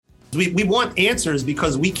We want answers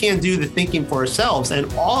because we can't do the thinking for ourselves. And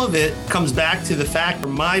all of it comes back to the fact,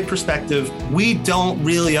 from my perspective, we don't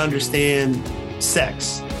really understand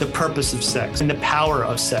sex, the purpose of sex and the power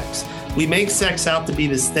of sex. We make sex out to be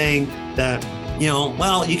this thing that,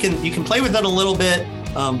 well, you can play with it a little bit,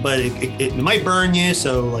 but it might burn you.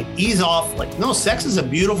 So like ease off. Like, no, sex is a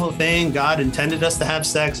beautiful thing. God intended us to have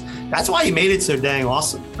sex. That's why he made it so dang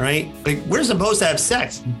awesome, right? Like, we're supposed to have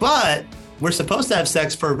sex, but we're supposed to have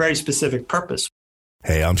sex for a very specific purpose.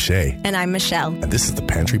 Hey, I'm Shay. And I'm Michelle. And this is the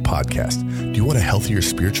Pantry Podcast. Do you want a healthier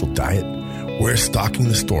spiritual diet? We're stocking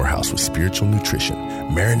the storehouse with spiritual nutrition,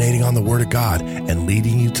 marinating on the Word of God, and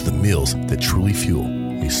leading you to the meals that truly fuel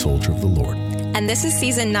a soldier of the Lord. And this is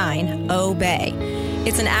Season 9, Obey.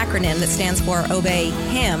 It's an acronym that stands for Obey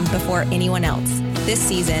Him before anyone else. This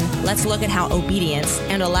season, let's look at how obedience,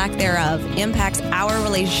 and a lack thereof, impacts our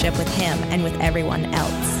relationship with Him and with everyone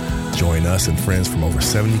else. Join us and friends from over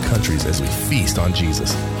 70 countries as we feast on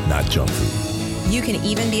Jesus, not junk food. You can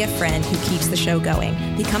even be a friend who keeps the show going.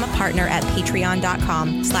 Become a partner at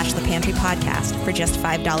patreon.com/thepantrypodcast for just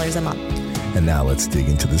 $5 a month. And now let's dig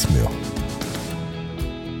into this meal.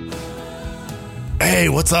 Hey,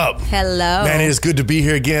 what's up? Hello. Man, it is good to be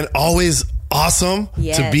here again. Always awesome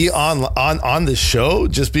to be on the show,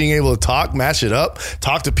 just being able to talk, match it up,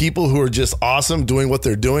 talk to people who are just awesome doing what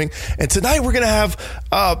they're doing. And tonight we're going to have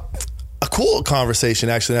a cool conversation,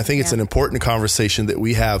 actually. And I think it's an important conversation that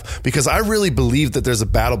we have, because I really believe that there's a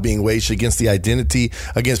battle being waged against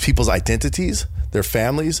people's identities, their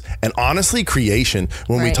families, and honestly, creation,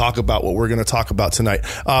 when we talk about what we're going to talk about tonight.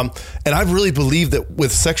 And I really believe that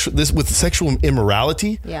with sexual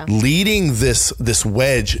immorality leading this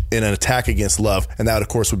wedge in an attack against love, and that, of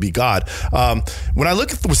course, would be God. When I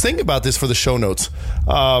was thinking about this for the show notes,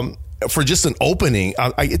 for just an opening,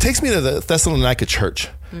 it takes me to the Thessalonica church.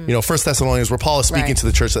 First Thessalonians, where Paul is speaking to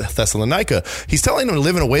the church at Thessalonica. He's telling them to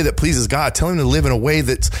live in a way that pleases God, telling them to live in a way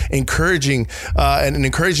that's encouraging and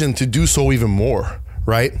encouraging them to do so even more.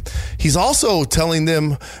 Right. He's also telling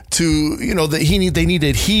them to, that they need to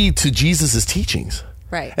adhere to Jesus's teachings.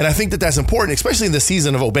 Right. And I think that that's important, especially in the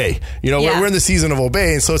season of obey. We're in the season of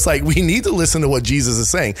obey. And so it's like, we need to listen to what Jesus is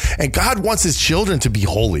saying. And God wants his children to be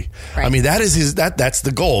holy. Right. I mean, that's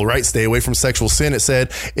the goal, right? Stay away from sexual sin. It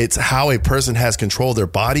said it's how a person has control of their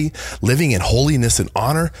body, living in holiness and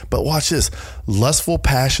honor. But watch this, lustful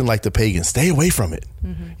passion like the pagans. Stay away from it.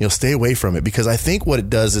 Mm-hmm. Stay away from it, because I think what it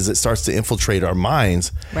does is it starts to infiltrate our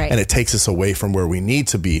minds, and it takes us away from where we need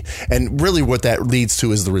to be. And really what that leads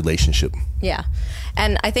to is the relationship. Yeah.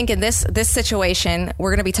 And I think in this situation, we're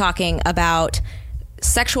going to be talking about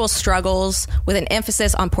sexual struggles with an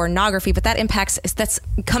emphasis on pornography, but that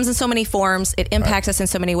comes in so many forms. It impacts us in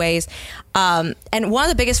so many ways. And one of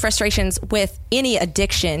the biggest frustrations with any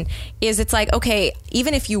addiction is it's like, okay,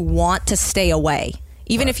 even if you want to stay away,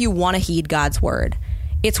 even if you want to heed God's word,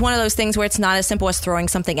 it's one of those things where it's not as simple as throwing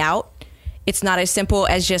something out. It's not as simple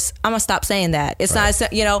as just, I'm going to stop saying that. It's not as,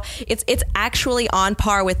 it's actually on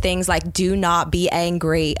par with things like, do not be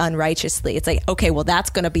angry unrighteously. It's like, okay, well, that's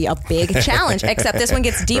going to be a big challenge, except this one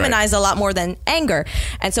gets demonized a lot more than anger.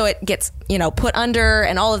 And so it gets, put under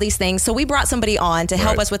and all of these things. So we brought somebody on to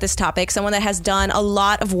help us with this topic, someone that has done a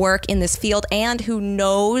lot of work in this field and who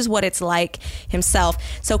knows what it's like himself.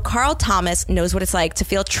 So Carl Thomas knows what it's like to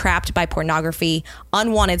feel trapped by pornography,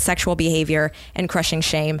 unwanted sexual behavior, and crushing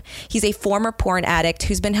shame. He's a former porn addict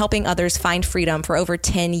who's been helping others find freedom for over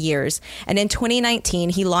 10 years. And in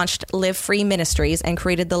 2019, he launched Live Free Ministries and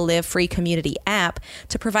created the Live Free Community app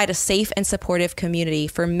to provide a safe and supportive community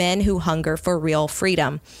for men who hunger for real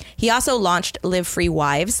freedom. He also launched Live Free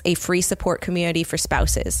Wives, a free support community for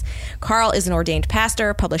spouses. Carl is an ordained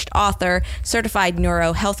pastor, published author, certified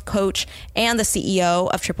neuro health coach, and the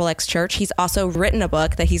CEO of XXXChurch. He's also written a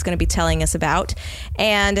book that he's going to be telling us about.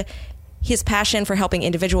 And his passion for helping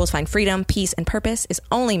individuals find freedom, peace, and purpose is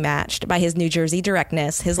only matched by his New Jersey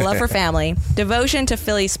directness, his love for family, devotion to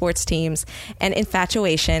Philly sports teams, and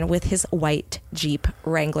infatuation with his white Jeep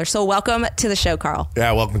Wrangler. So welcome to the show, Carl.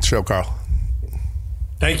 Yeah, welcome to the show, Carl.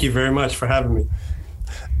 Thank you very much for having me.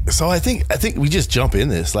 So I think we just jump in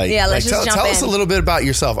this. Let's just tell us a little bit about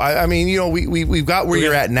yourself. I mean, we've got where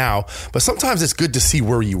you're at now, but sometimes it's good to see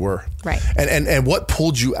where you were. Right. And what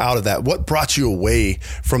pulled you out of that? What brought you away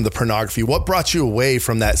from the pornography? What brought you away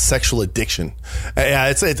from that sexual addiction? Yeah,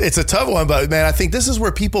 it's a tough one, but man, I think this is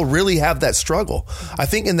where people really have that struggle. I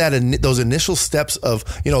think in those initial steps of,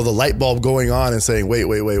 the light bulb going on and saying, wait.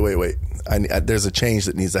 There's a change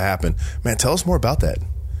that needs to happen. Man, tell us more about that.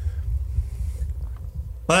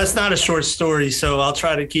 Well, that's not a short story, so I'll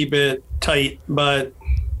try to keep it tight. But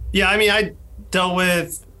yeah, I mean, I dealt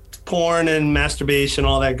with porn and masturbation,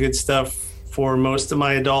 all that good stuff for most of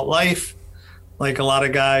my adult life. Like a lot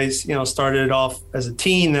of guys, started it off as a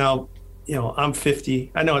teen. Now, I'm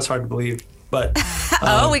 50. I know it's hard to believe, but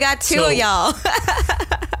we got two of y'all.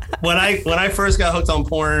 when I first got hooked on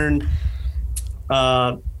porn,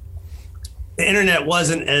 the internet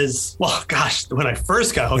wasn't as well. Gosh, when I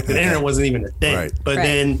first got hooked, the internet wasn't even a thing. Right. But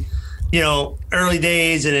then, early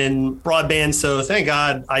days and then broadband. So thank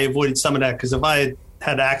God I avoided some of that, because if I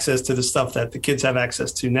had access to the stuff that the kids have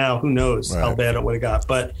access to now, who knows how bad it would have got.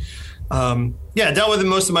 But I dealt with it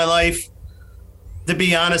most of my life. To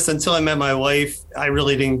be honest, until I met my wife, I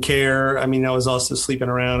really didn't care. I mean, I was also sleeping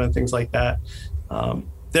around and things like that.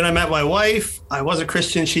 Then I met my wife. I was a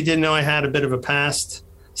Christian. She didn't know I had a bit of a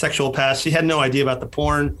sexual past. She had no idea about the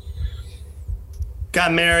porn.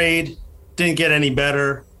 Got married, didn't get any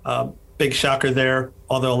better. Big shocker there.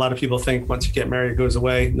 Although a lot of people think once you get married, it goes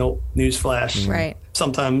away. Nope, newsflash. Right.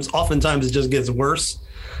 Oftentimes it just gets worse.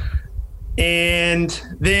 And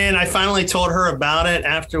then I finally told her about it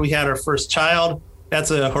after we had our first child.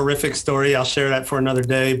 That's a horrific story. I'll share that for another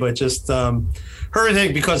day, but just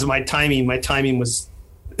horrific because of my timing. My timing was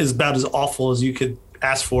about as awful as you could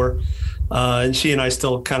ask for. And she and I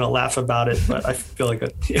still kind of laugh about it, but I feel like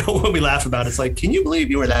when we laugh about it, it's like, can you believe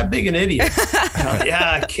you were that big an idiot?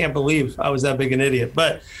 Yeah, I can't believe I was that big an idiot.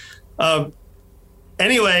 But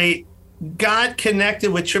anyway, got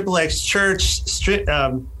connected with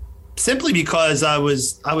XXXChurch simply because I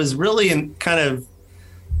was really kind of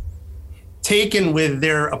taken with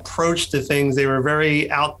their approach to things. They were very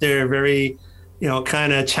out there, very,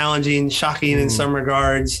 kind of challenging, shocking in some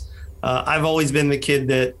regards. I've always been the kid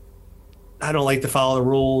that I don't like to follow the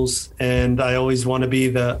rules, and I always want to be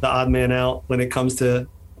the odd man out when it comes to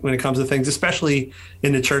things, especially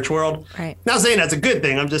in the church world. Right. Not saying that's a good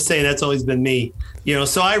thing. I'm just saying that's always been me.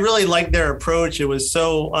 So I really liked their approach. It was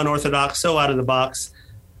so unorthodox, so out of the box,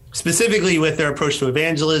 specifically with their approach to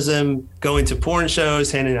evangelism, going to porn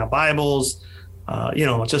shows, handing out Bibles,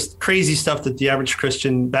 just crazy stuff that the average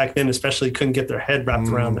Christian back then especially couldn't get their head wrapped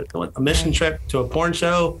around. A mission trip to a porn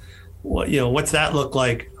show, what's that look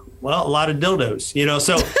like? Well, a lot of dildos,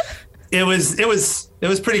 so it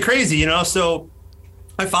was pretty crazy, so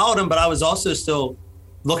I followed him, but I was also still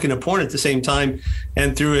looking at porn at the same time.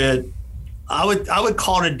 And through it, I would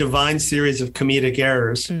call it a divine series of comedic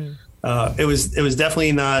errors. It was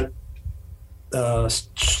definitely not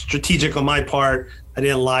strategic on my part. I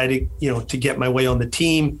didn't lie to get my way on the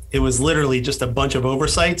team. It was literally just a bunch of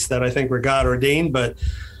oversights that I think were God ordained. But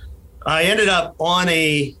I ended up on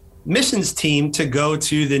a missions team to go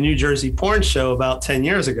to the New Jersey porn show about 10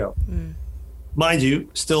 years ago. Mind you,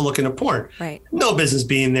 still looking at porn. Right. No business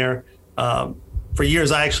being there. For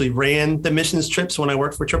years, I actually ran the missions trips when I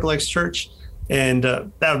worked for XXXChurch. And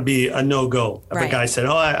that would be a no-go. If a guy said,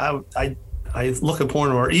 I look at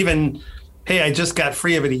porn, or even, hey, I just got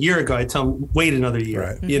free of it a year ago, I tell him, wait another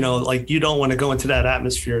year. Right. You don't want to go into that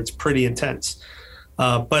atmosphere. It's pretty intense.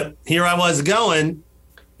 But here I was going,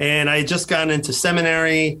 and I had just gotten into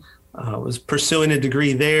seminary. Was pursuing a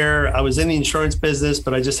degree there. I was in the insurance business,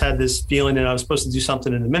 but I just had this feeling that I was supposed to do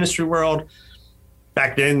something in the ministry world.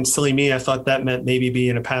 Back then, silly me, I thought that meant maybe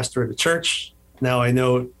being a pastor at a church. Now I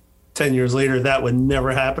know 10 years later, that would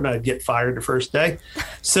never happen. I'd get fired the first day.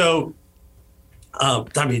 So,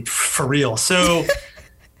 for real. So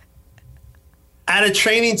at a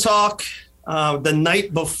training talk the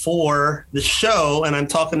night before the show, and I'm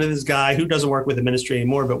talking to this guy who doesn't work with the ministry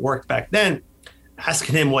anymore, but worked back then,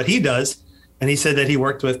 asking him what he does. And he said that he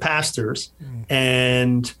worked with pastors.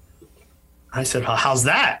 And I said, how's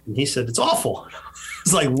that? And he said, it's awful. I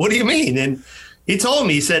was like, what do you mean? And he told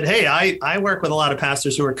me, he said, hey, I work with a lot of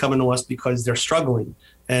pastors who are coming to us because they're struggling.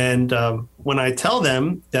 And when I tell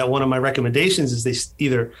them that one of my recommendations is they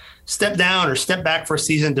either step down or step back for a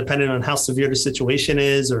season, depending on how severe the situation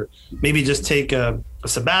is, or maybe just take a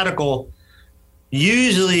sabbatical,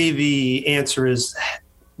 usually the answer is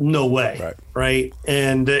no way. Right.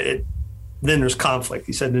 And then there's conflict.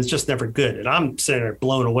 He said, it's just never good. And I'm sitting there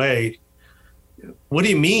blown away. What do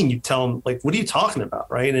you mean? You tell him, what are you talking about?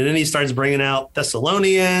 Right. And then he starts bringing out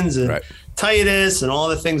Thessalonians and Titus and all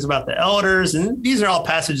the things about the elders. And these are all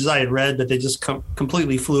passages I had read, but they just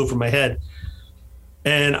completely flew over my head.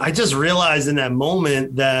 And I just realized in that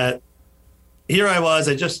moment that here I was,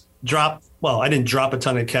 I just dropped, I didn't drop a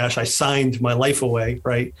ton of cash. I signed my life away,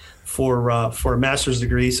 right, for a master's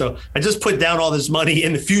degree. So I just put down all this money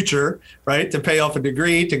in the future, right, to pay off a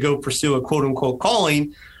degree, to go pursue a quote unquote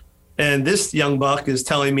calling. And this young buck is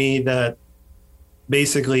telling me that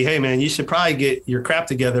basically, hey man, you should probably get your crap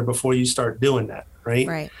together before you start doing that.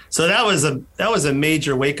 Right. So that was a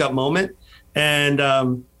major wake up moment.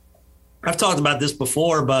 And I've talked about this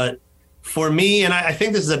before, but for me, and I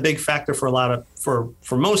think this is a big factor for a lot of, for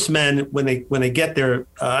most men when they get there,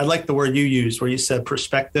 I like the word you used where you said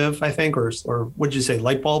perspective, I think, or what'd you say?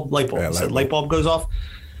 Light bulb? Light bulb. Yeah, you said light bulb goes off.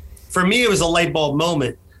 For me, it was a light bulb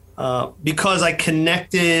moment because I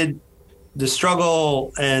connected the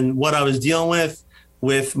struggle and what I was dealing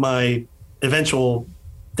with my eventual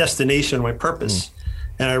destination, my purpose.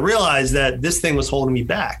 And I realized that this thing was holding me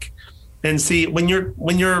back. And see, when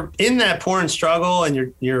you're in that porn struggle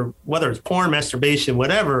and you're whether it's porn, masturbation,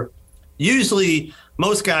 whatever, usually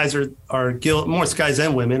most guys are guilty, most guys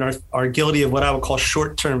and women are guilty of what I would call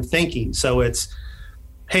short-term thinking. So it's,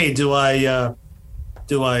 hey, do I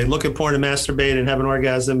look at porn and masturbate and have an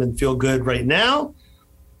orgasm and feel good right now?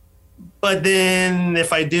 But then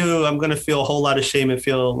if I do, I'm going to feel a whole lot of shame and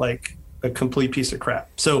feel like a complete piece of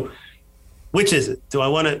crap. So which is it? Do I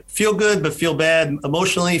want to feel good but feel bad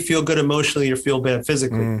emotionally, feel good emotionally, or feel bad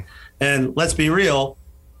physically? And let's be real,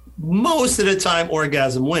 most of the time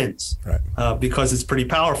orgasm wins, right? Because it's pretty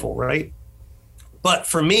powerful, right? But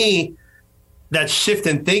for me, that shift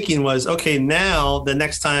in thinking was, okay, now the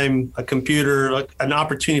next time an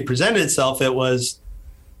opportunity presented itself, it was,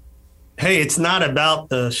 hey, it's not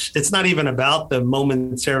even about the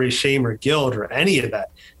momentary shame or guilt or any of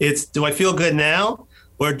that. It's, do I feel good now?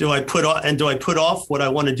 Or do I put off what I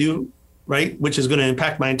want to do, right? Which is going to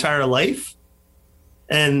impact my entire life.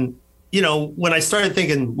 And, when I started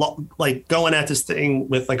thinking like going at this thing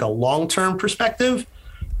with like a long-term perspective,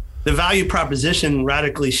 the value proposition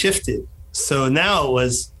radically shifted. So now it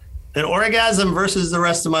was an orgasm versus the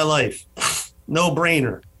rest of my life. No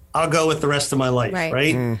brainer. I'll go with the rest of my life.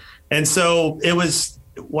 Right. And so it was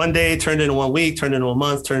one day turned into 1 week, turned into a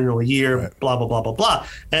month, turned into a year, right. Blah, blah, blah, blah, blah.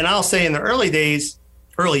 And I'll say in the early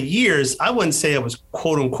years, I wouldn't say I was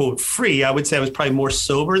quote unquote free. I would say I was probably more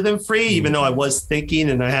sober than free, even though I was thinking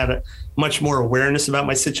and I had a much more awareness about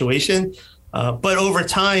my situation. But over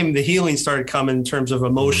time, the healing started coming in terms of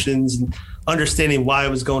emotions and understanding why I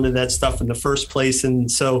was going to that stuff in the first place.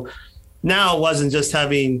 And so now it wasn't just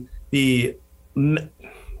having the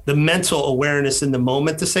mental awareness in the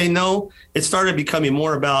moment to say no. It started becoming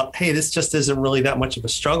more about, hey, this just isn't really that much of a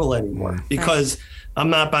struggle anymore because I'm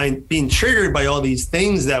not being triggered by all these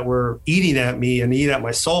things that were eating at me and eating at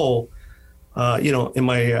my soul, in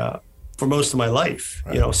my for most of my life.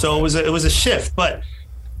 Right. So it was a shift. But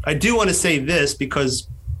I do want to say this because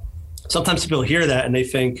sometimes people hear that and they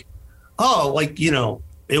think, oh,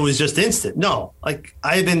 it was just instant. No, like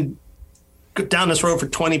I've been down this road for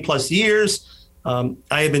 20 plus years. I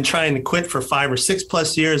had been trying to quit for 5 or 6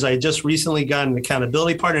 plus years. I had just recently got an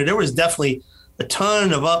accountability partner. There was definitely a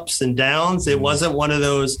ton of ups and downs. It wasn't one of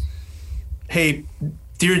those, hey,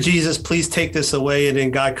 dear Jesus, please take this away. And then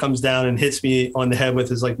God comes down and hits me on the head with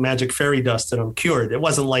his like magic fairy dust and I'm cured. It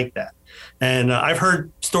wasn't like that. And I've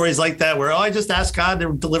heard stories like that where, I just asked God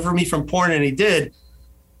to deliver me from porn and he did.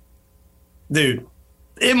 Dude,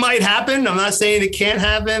 it might happen. I'm not saying it can't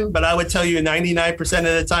happen, but I would tell you 99% of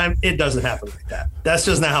the time, it doesn't happen like that. That's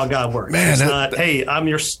just not how God works. Man, it's not, hey, I'm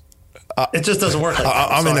your... it just doesn't work like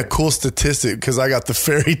that. I'm in a cool statistic because I got the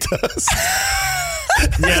fairy dust.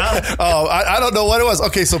 Yeah. I don't know what it was.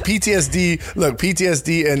 Okay, so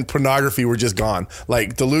PTSD and pornography were just gone.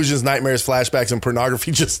 Like delusions, nightmares, flashbacks, and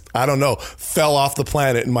pornography just, I don't know, fell off the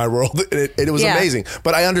planet in my world. It was amazing.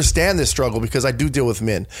 But I understand this struggle because I do deal with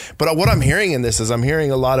men. But what I'm hearing in this is I'm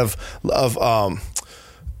hearing a lot of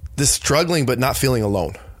this struggling but not feeling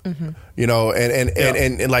alone. Mm-hmm.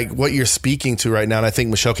 And like what you're speaking to right now, and I think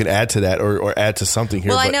Michelle can add to that or add to something here.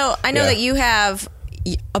 Well, I know that you have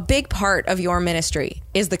a big part of your ministry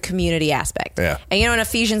is the community aspect. Yeah. And in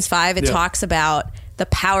Ephesians 5, it talks about the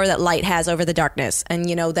power that light has over the darkness, and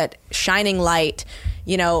that shining light.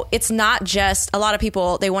 It's not just, a lot of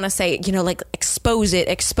people, they want to say, like expose it,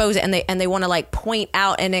 and they want to like point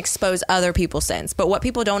out and expose other people's sins. But what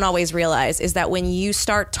people don't always realize is that when you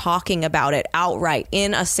start talking about it outright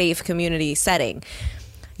in a safe community setting,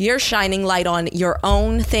 you're shining light on your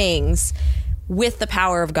own things with the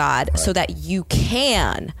power of God, right, so that you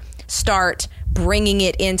can start bringing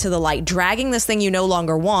it into the light, dragging this thing you no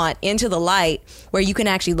longer want into the light where you can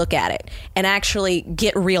actually look at it and actually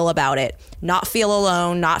get real about it, not feel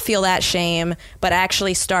alone, not feel that shame, but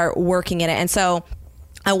actually start working in it. And so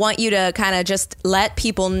I want you to kind of just let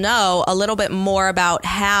people know a little bit more about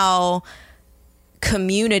how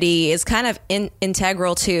community is kind of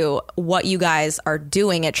integral to what you guys are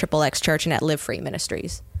doing at XXX Church and at Live Free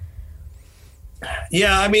Ministries.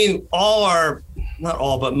 Yeah, I mean, not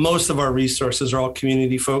all, but most of our resources are all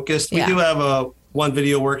community focused. We do have one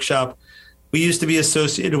video workshop We used to be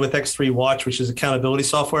associated with X3 Watch, which is accountability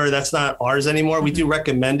software. That's not ours anymore. We do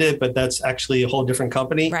recommend it, but that's actually a whole different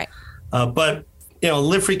company. Right. But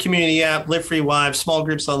Live Free Community app, Live Free Wives, small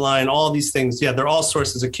groups online, all these things. Yeah, they're all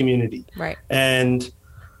sources of community. Right. And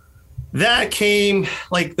that came,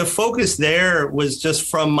 like, the focus there was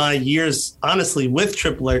just from my years, honestly, with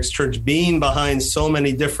XXXChurch, being behind so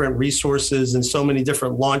many different resources and so many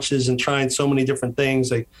different launches and trying so many different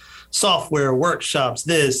things, like software, workshops,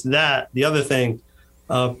 this, that, the other thing.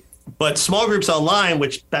 But small groups online,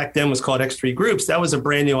 which back then was called X3 Groups, that was a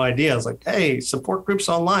brand new idea. I was like, hey, support groups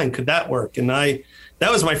online, could that work? And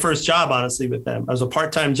that was my first job, honestly, with them. I was a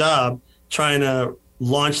part-time job trying to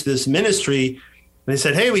launch this ministry. They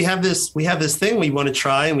said, hey, we have this thing we want to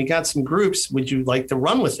try, and we got some groups. Would you like to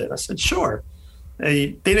run with it? I said, sure.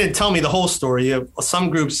 They didn't tell me the whole story.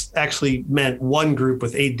 Some groups actually meant one group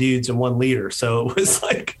with 8 dudes and 1 leader. So it was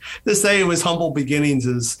like, to say it was humble beginnings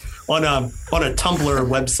is on a Tumblr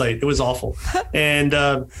website. It was awful. And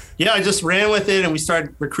I just ran with it, and we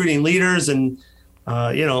started recruiting leaders, and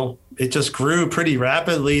it just grew pretty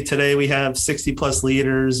rapidly. Today we have 60 plus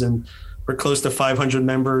leaders, and we're close to 500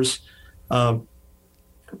 members.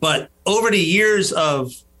 But over the years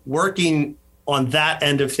of working on that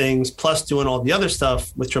end of things, plus doing all the other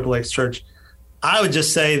stuff with XXXChurch, I would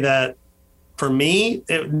just say that for me,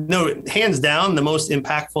 hands down, the most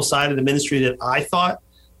impactful side of the ministry that I thought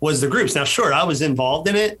was the groups. Now, sure, I was involved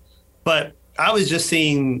in it, but I was just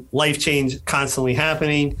seeing life change constantly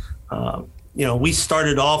happening. We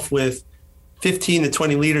started off with 15 to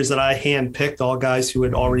 20 leaders that I handpicked, all guys who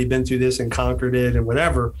had already been through this and conquered it and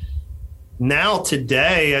whatever. Now,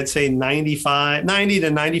 today, I'd say 90 to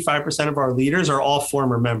 95% of our leaders are all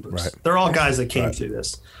former members. Right. They're all guys that came through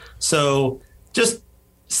this. So just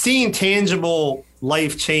seeing tangible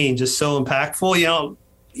life change is so impactful.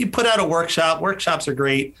 You put out a workshop. Workshops are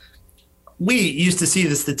great. We used to see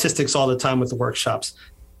the statistics all the time with the workshops.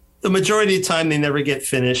 The majority of the time, they never get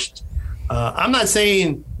finished. I'm not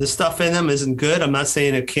saying the stuff in them isn't good. I'm not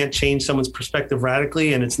saying it can't change someone's perspective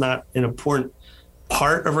radically, and it's not an important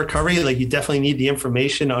part of recovery. Like, you definitely need the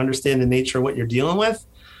information to understand the nature of what you're dealing with.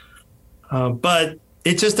 But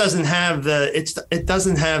it just doesn't have it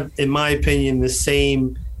doesn't have, in my opinion, the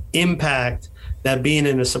same impact that being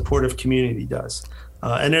in a supportive community does.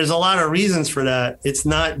 And there's a lot of reasons for that. It's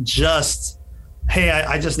not just, hey,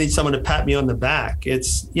 I just need someone to pat me on the back.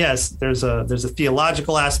 It's, yes, there's a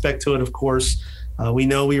theological aspect to it, of course. We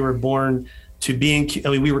know we were born to be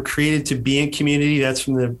we were created to be in community. That's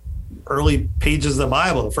from the early pages of the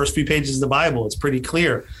Bible, the first few pages of the Bible. It's pretty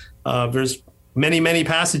clear. There's many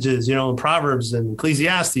passages, in Proverbs and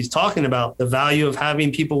Ecclesiastes talking about the value of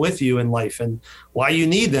having people with you in life and why you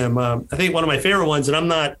need them. I think one of my favorite ones, and I'm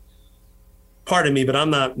not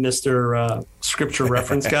Mr. Scripture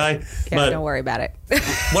reference guy. But don't worry about it.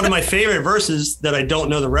 One of my favorite verses that I don't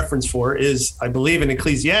know the reference for is, I believe, in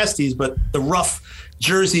Ecclesiastes, but the rough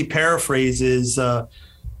Jersey paraphrase is,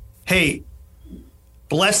 hey,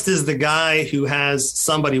 blessed is the guy who has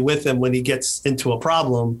somebody with him when he gets into a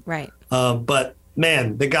problem. Right. But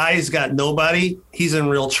man, the guy who's got nobody, he's in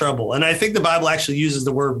real trouble. And I think the Bible actually uses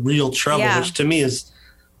the word real trouble, which to me is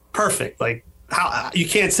perfect. Like, how you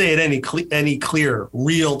can't say it any clearer,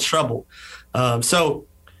 real trouble. So,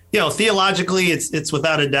 theologically, it's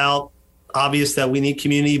without a doubt obvious that we need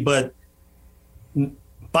community, but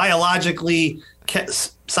biologically,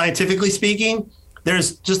 scientifically speaking,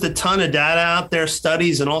 there's just a ton of data out there,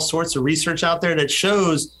 studies and all sorts of research out there that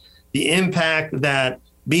shows the impact that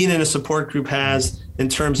being in a support group has in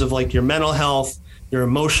terms of, like, your mental health, your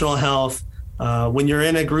emotional health. When you're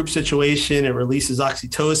in a group situation, it releases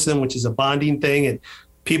oxytocin, which is a bonding thing. And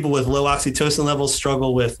people with low oxytocin levels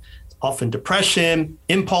struggle with often depression,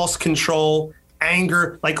 impulse control,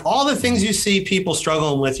 anger, like all the things you see people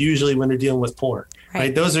struggling with usually when they're dealing with porn.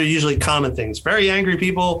 Right? Those are usually common things. Very angry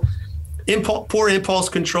people. Poor impulse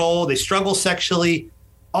control, they struggle sexually.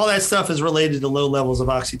 All that stuff is related to low levels of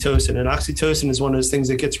oxytocin. And oxytocin is one of those things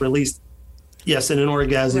that gets released, yes, in an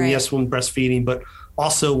orgasm, yes, when breastfeeding, but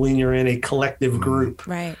also when you're in a collective group.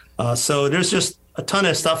 Right. So there's just a ton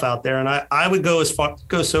of stuff out there. And I would go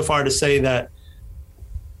so far to say that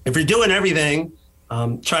if you're doing everything,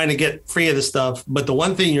 trying to get free of the stuff, but the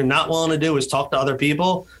one thing you're not willing to do is talk to other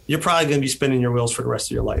people, you're probably going to be spinning your wheels for the rest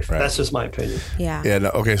of your life. Right. That's just my opinion. Yeah. Yeah. No,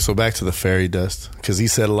 okay. So back to the fairy dust, because he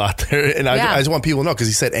said a lot there, and I just want people to know, because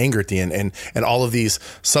he said anger at the end, and all of these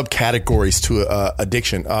subcategories to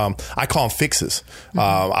addiction. I call them fixes.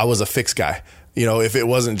 I was a fix guy. If it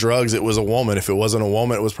wasn't drugs, it was a woman. If it wasn't a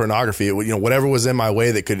woman, it was pornography. Whatever was in my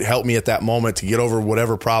way that could help me at that moment to get over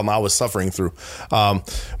whatever problem I was suffering through.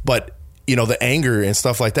 But the anger and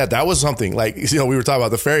stuff like that was something like, we were talking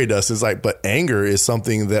about the fairy dust. It's like, but anger is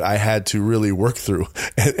something that I had to really work through,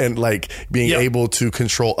 and like being able to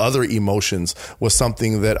control other emotions was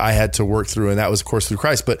something that I had to work through. And that was, of course, through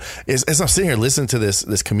Christ. But as I'm sitting here listening to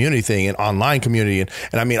this community thing and online community, and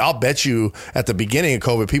I mean, I'll bet you at the beginning of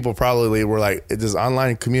COVID, people probably were like, does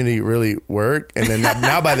online community really work? And then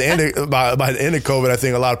now by the end of COVID, I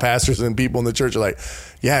think a lot of pastors and people in the church are like,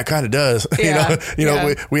 yeah, it kind of does.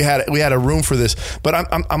 We had a room for this, but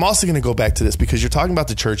I'm also going to go back to this because you're talking about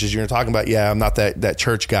the churches. You're talking about, I'm not that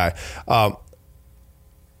church guy.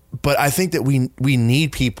 But I think that we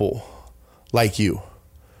need people like you.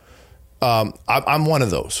 I'm one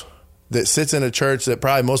of those that sits in a church that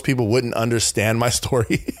probably most people wouldn't understand my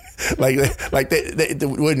story. like they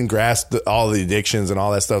wouldn't grasp all the addictions and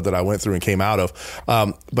all that stuff that I went through and came out of.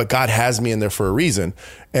 But God has me in there for a reason.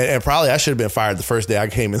 And probably I should have been fired the first day I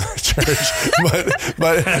came in the church.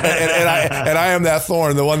 but I am that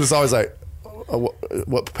thorn, the one that's always like,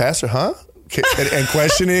 what, pastor, huh? And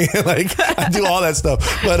questioning, like I do all that stuff,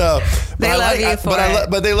 but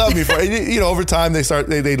they love me for it. Over time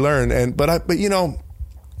they learn, but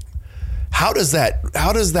how does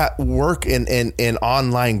that work in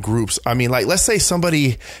online groups? I mean, like, let's say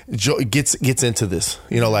somebody gets into this,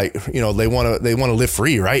 they want to live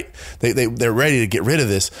free, right? They're ready to get rid of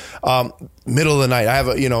this. Middle of the night,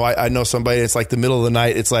 I know somebody. It's like the middle of the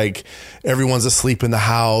night. It's like everyone's asleep in the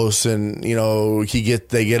house, and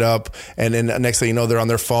they get up, and then next thing you know, they're on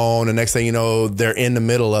their phone, and next thing you know, they're in the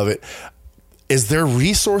middle of it. Is there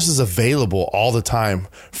resources available all the time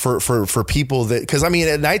for people that, because I mean,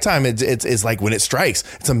 at nighttime, it's like when it strikes,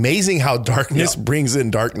 it's amazing how darkness brings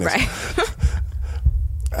in darkness. Right.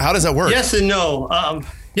 How does that work? Yes and no.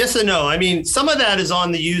 I mean, some of that is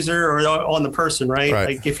on the user or on the person, right?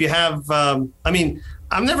 Like if you have,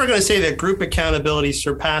 I'm never going to say that group accountability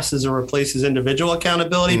surpasses or replaces individual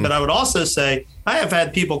accountability, but I would also say I have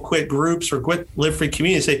had people quit groups or quit Live Free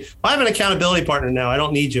Community and say, I have an accountability partner now. I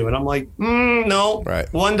don't need you. And I'm like, no,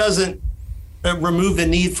 one doesn't remove the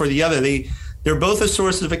need for the other. They're both a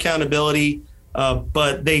source of accountability,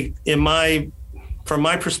 but from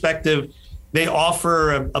my perspective, they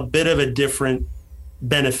offer a bit of a different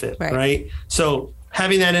benefit, right? So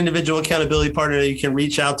having that individual accountability partner that you can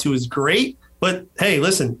reach out to is great. But hey,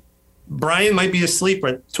 listen, Brian might be asleep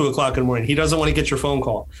at 2:00 in the morning. He doesn't want to get your phone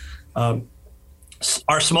call.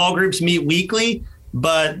 Our small groups meet weekly,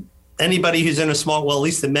 but anybody who's in at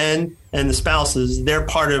least the men and the spouses, they're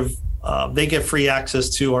part of, they get free access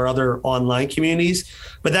to our other online communities.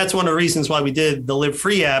 But that's one of the reasons why we did the Live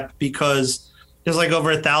Free app, because there's like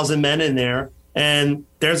over 1,000 men in there, and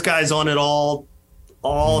there's guys on it all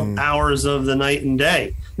hours of the night and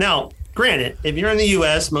day. Now, granted, if you're in the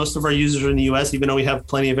U.S., most of our users are in the U.S., even though we have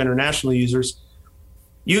plenty of international users.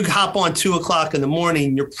 You hop on 2:00 in the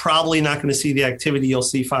morning, you're probably not going to see the activity you'll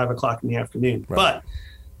see 5:00 in the afternoon. Right. But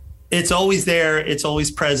it's always there. It's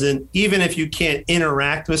always present. Even if you can't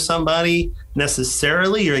interact with somebody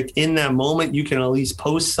necessarily, you're like in that moment, you can at least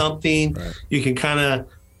post something. Right. You can kind of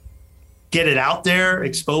get it out there,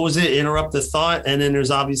 expose it, interrupt the thought. And then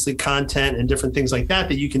there's obviously content and different things like that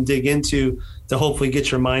you can dig into to hopefully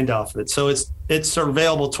get your mind off of it. So it's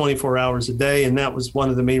available 24 hours a day. And that was one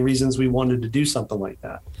of the main reasons we wanted to do something like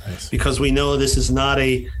that. Nice. Because we know this is not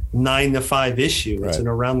a 9 to 5 issue. It's an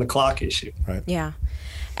around the clock issue. Right. Yeah.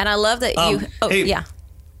 And I love that I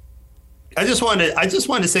just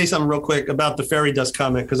wanted to say something real quick about the fairy dust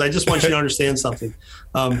comment, because I just want you to understand something.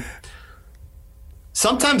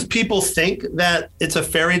 Sometimes people think that it's a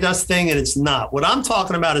fairy dust thing, and it's not. What I'm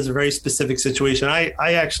talking about is a very specific situation. I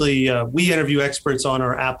actually, we interview experts on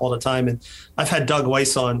our app all the time, and I've had Doug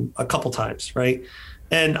Weiss on a couple times, right?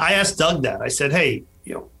 And I asked Doug that. I said, hey,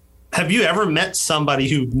 have you ever met somebody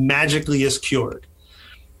who magically is cured?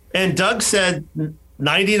 And Doug said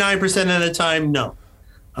 99% of the time, no.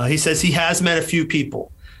 He says he has met a few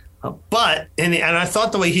people. But I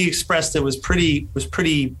thought the way he expressed it was pretty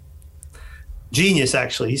genius,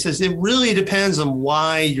 actually. He says it really depends on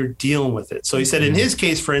why you're dealing with it. So he said in his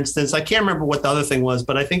case, for instance, I can't remember what the other thing was,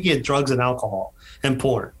 but I think he had drugs and alcohol and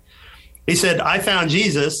porn. He said, I found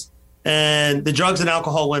Jesus and the drugs and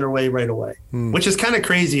alcohol went away right away, which is kind of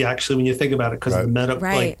crazy, actually, when you think about it, because of the medical,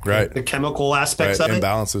 the chemical aspects of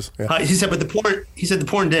imbalances. it. He said, but the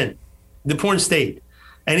porn didn't. The porn stayed.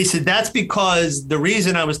 And he said, that's because the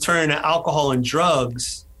reason I was turning to alcohol and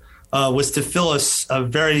drugs was to fill a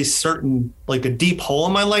very certain, like a deep hole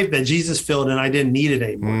in my life that Jesus filled, and I didn't need it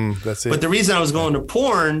anymore. That's it. But the reason I was going to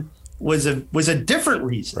porn was a different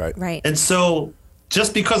reason. Right. And so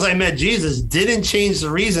just because I met Jesus didn't change the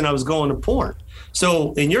reason I was going to porn.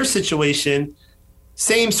 So in your situation,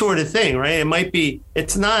 same sort of thing, right? It might be,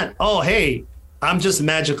 it's not, oh, hey, I'm just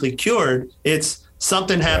magically cured. It's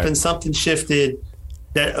something happened, something shifted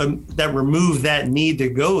that removed that need to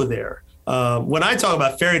go there. When I talk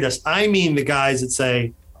about fairy dust, I mean the guys that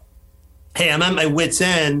say, hey, I'm at my wit's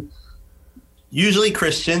end. Usually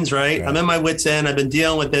Christians, right? Yeah. I'm at my wit's end. I've been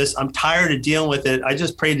dealing with this. I'm tired of dealing with it. I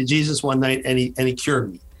just prayed to Jesus one night and he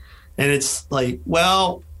cured me. And it's like,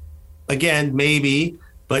 well, again, maybe,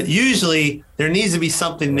 but usually there needs to be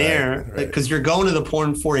something there because you're going to the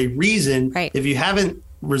porn for a reason. Right. If you haven't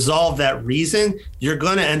resolved that reason, you're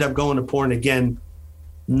going to end up going to porn again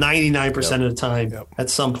 99% of the time at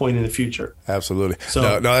some point in the future. Absolutely. So,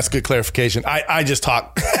 no, that's good clarification. I just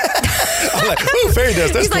talk. I'm like, ooh, fairy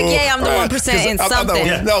dust. That's He's cool. like, yeah, I'm the 1% in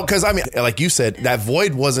something. No, because I mean, like you said, that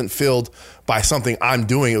void wasn't filled by something I'm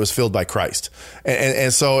doing. It was filled by Christ.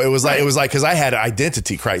 And so it was like, because I had an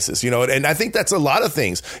identity crisis, and I think that's a lot of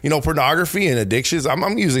things, pornography and addictions.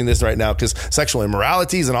 I'm using this right now because sexual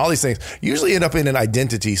immoralities and all these things usually end up in an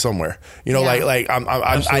identity somewhere, like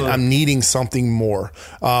I'm needing something more.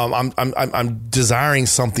 I'm desiring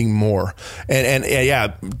something more. And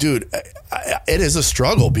yeah, dude, it is a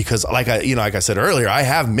struggle because like I said earlier, I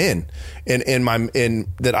have men in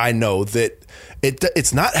that I know that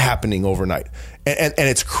it's not happening overnight, and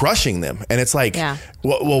it's crushing them. And it's like,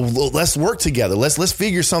 well, let's work together. Let's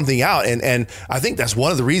figure something out. And I think that's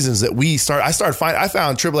one of the reasons that I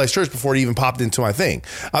found XXXChurch before it even popped into my thing,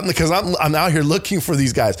 because I'm out here looking for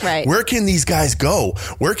these guys. Right. Where can these guys go?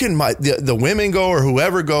 Where can the women go or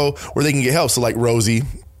whoever go where they can get help? So like Rosie,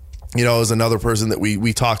 is another person that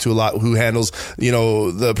we talk to a lot who handles,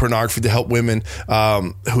 the pornography to help women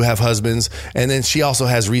who have husbands. And then she also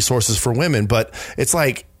has resources for women. But it's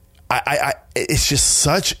like, it's just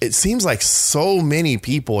it seems like so many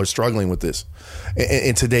people are struggling with this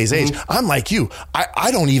in today's age. I'm like you.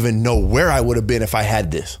 I don't even know where I would have been if I had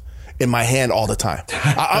this in my hand all the time.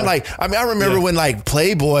 I remember when like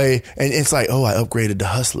Playboy, and it's like, oh, I upgraded to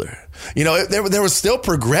Hustler. There was still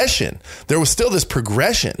progression. There was still this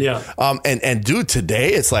progression. Yeah. And dude,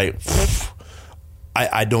 today it's like,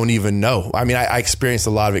 I don't even know. I mean, I experienced a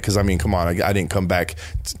lot of it because, I mean, come on, I didn't come back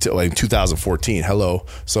to like 2014. Hello.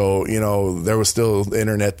 So, there was still the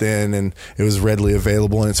internet then, and it was readily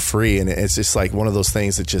available and it's free. And it's just like one of those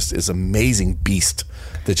things that just is amazing beast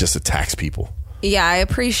that just attacks people. Yeah, I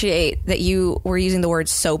appreciate that you were using the word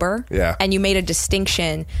sober. Yeah. And you made a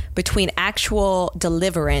distinction between actual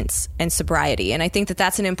deliverance and sobriety. And I think that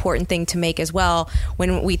that's an important thing to make as well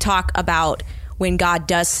when we talk about when God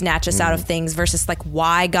does snatch us out of things versus like,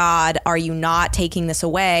 why, God, are you not taking this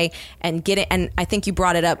away and get it? And I think you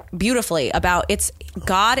brought it up beautifully about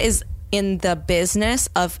God is in the business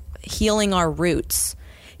of healing our roots.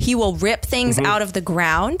 He will rip things out of the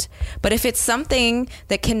ground. But if it's something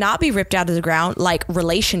that cannot be ripped out of the ground, like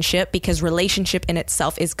relationship, because relationship in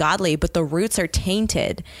itself is godly, but the roots are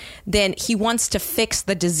tainted, then he wants to fix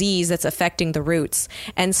the disease that's affecting the roots.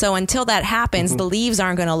 And so until that happens, the leaves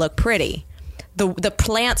aren't going to look pretty. The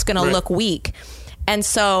plant's going to look weak. And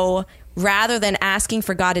so rather than asking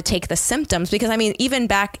for God to take the symptoms, because I mean, even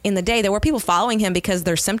back in the day, there were people following him because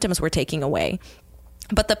their symptoms were taking away.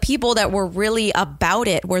 But the people that were really about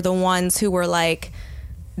it were the ones who were like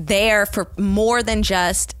there for more than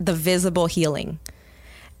just the visible healing.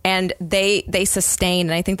 And they sustain.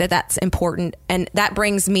 And I think that that's important. And that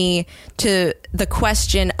brings me to the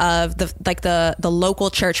question of the local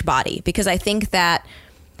church body, because I think that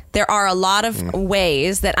there are a lot of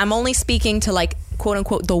ways that I'm only speaking to like, quote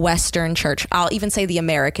unquote, the Western church. I'll even say the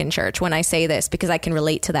American church when I say this, because I can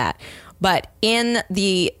relate to that. But in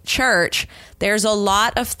the church, there's a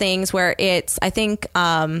lot of things where I think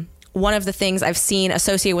one of the things I've seen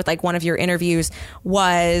associated with like one of your interviews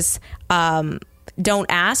was don't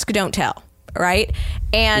ask, don't tell. Right.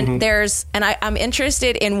 And I'm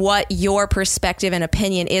interested in what your perspective and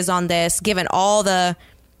opinion is on this, given all the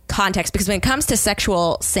context, because when it comes to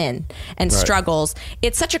sexual sin and struggles,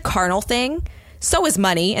 it's such a carnal thing. So is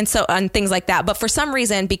money and things like that. But for some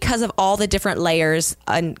reason, because of all the different layers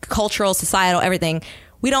and cultural, societal, everything,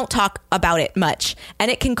 we don't talk about it much. And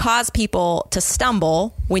it can cause people to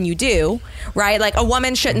stumble when you do, right? Like a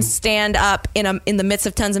woman shouldn't stand up in the midst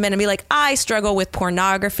of tons of men and be like, I struggle with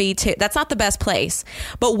pornography too. That's not the best place.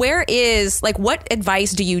 But what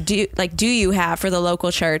advice do you have for the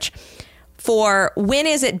local church for when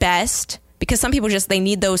is it best? Because some people they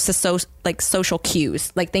need those social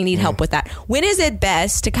cues, like they need help with that. When is it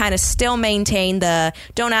best to kind of still maintain the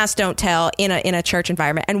don't ask, don't tell in a church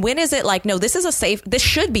environment? And when is it like, no, this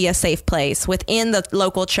should be a safe place within the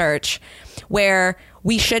local church where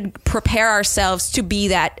we should prepare ourselves to be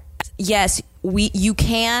that, yes, you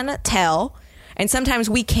can tell And sometimes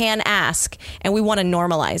we can ask, and we want to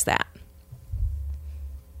normalize that.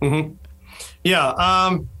 Mm-hmm.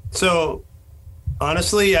 Yeah. So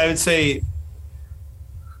honestly, I would say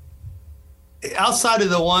outside of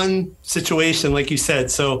the one situation, like you said,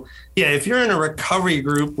 so yeah, if you're in a recovery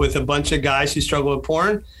group with a bunch of guys who struggle with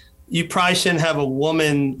porn, you probably shouldn't have a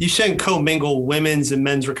woman, you shouldn't commingle women's and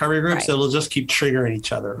men's recovery groups. Right. It'll just keep triggering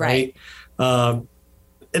each other. Right.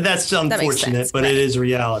 That's unfortunate, but it is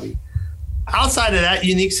reality. Outside of that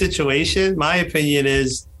unique situation, my opinion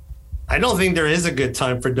is, I don't think there is a good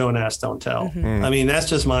time for don't ask, don't tell. Mm-hmm. I mean, that's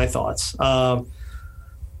just my thoughts. In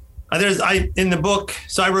the book,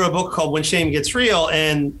 so I wrote a book called When Shame Gets Real,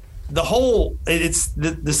 and the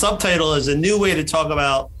subtitle is A New Way to Talk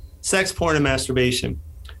About Sex, Porn, and Masturbation.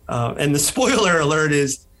 And the spoiler alert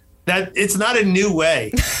is that it's not a new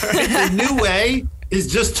way. Right? The new way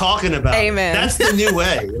is just talking about it. That's the new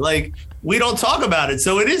way. Like, we don't talk about it,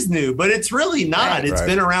 so it is new, but it's really not. Right. It's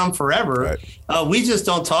been around forever. Right. We just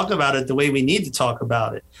don't talk about it the way we need to talk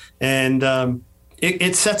about it. And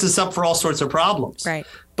it sets us up for all sorts of problems. Right.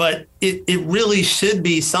 But it really should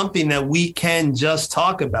be something that we can just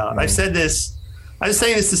talk about. I was saying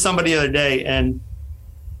this to somebody the other day, and,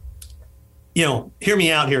 hear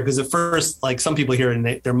me out here, because at first, like, some people hear it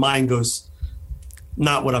and their mind goes,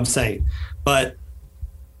 not what I'm saying. But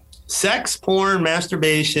sex, porn,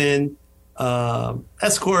 masturbation,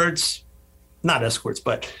 escorts, not escorts,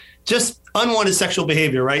 but just unwanted sexual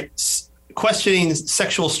behavior, right? Questioning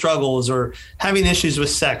sexual struggles or having issues with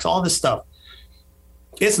sex, all this stuff.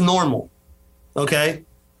 It's normal. Okay.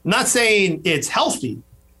 Not saying it's healthy,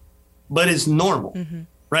 but it's normal,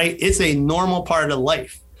 right? It's a normal part of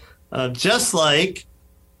life. Just like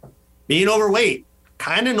being overweight,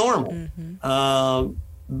 kind of normal.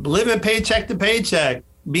 Living paycheck to paycheck,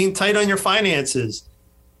 being tight on your finances.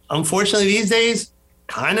 Unfortunately, these days,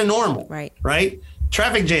 kind of normal, right?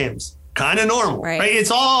 Traffic jams, kind of normal, right?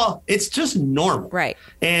 It's just normal. Right.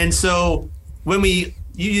 And so when you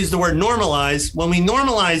use the word normalize, when we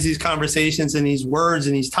normalize these conversations and these words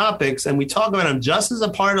and these topics, and we talk about them just as a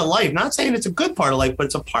part of life, not saying it's a good part of life, but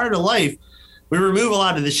it's a part of life, we remove a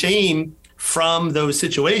lot of the shame from those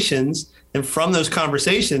situations and from those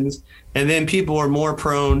conversations. And then people are more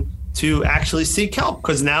prone to actually seek help,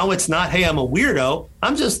 because now it's not, hey, I'm a weirdo.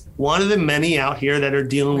 I'm just one of the many out here that are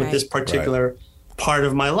dealing with this particular part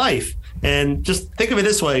of my life. And just think of it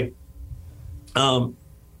this way. You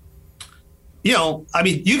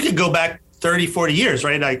could go back 30, 40 years,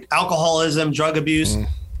 right? Like alcoholism, drug abuse.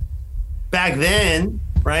 Back then,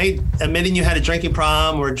 right? Admitting you had a drinking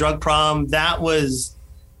problem or a drug problem, that was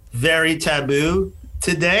very taboo.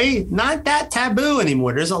 Today, not that taboo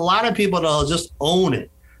anymore. There's a lot of people that'll just own it,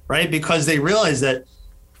 right? Because they realize that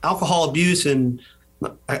alcohol abuse and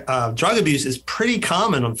drug abuse is pretty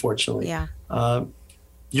common, unfortunately. Yeah.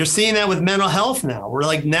 You're seeing that with mental health now.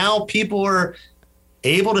 Now people are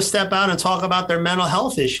able to step out and talk about their mental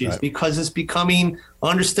health issues because it's becoming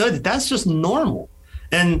understood that that's just normal.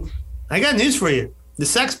 And I got news for you. The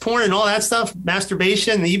sex, porn, and all that stuff,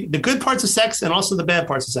 masturbation, the good parts of sex and also the bad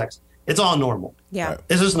parts of sex, it's all normal. Yeah.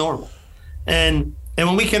 It's just normal. And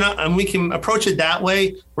when we can approach it that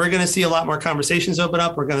way, we're going to see a lot more conversations open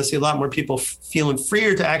up. We're going to see a lot more people feeling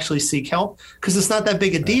freer to actually seek help, because it's not that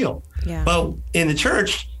big a deal. Yeah. But in the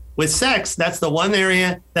church with sex, that's the one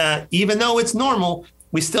area that, even though it's normal,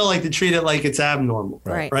 we still like to treat it like it's abnormal.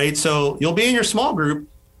 Right. So you'll be in your small group.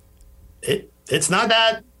 It's not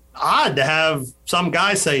that odd to have some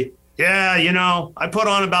guy say, yeah, I put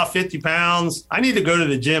on about 50 pounds. I need to go to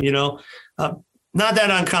the gym, not that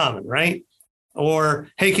uncommon, right? Or,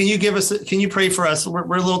 hey, can you pray for us? We're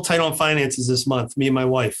a little tight on finances this month, me and my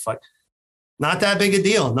wife. Like, not that big a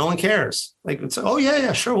deal. No one cares. Like, it's, oh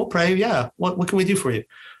yeah, sure, we'll pray. Yeah. What can we do for you?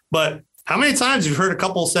 But how many times you've heard a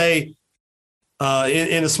couple say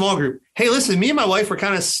in a small group, hey, listen, me and my wife are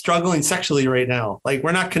kind of struggling sexually right now. Like,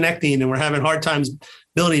 we're not connecting and we're having hard times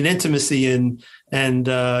building intimacy and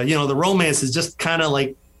the romance is just kind of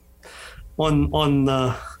like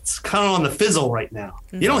it's kind of on the fizzle right now.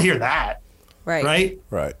 You don't hear that. Right.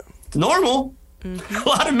 It's normal. A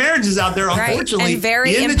lot of marriages out there, unfortunately, and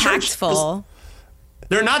very impactful.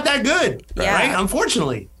 They're not that good, right?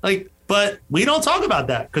 Unfortunately, but we don't talk about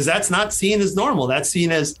that because that's not seen as normal. That's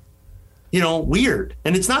seen as, weird,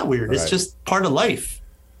 and it's not weird. It's just part of life.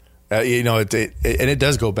 And it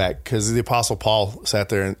does go back, because the Apostle Paul sat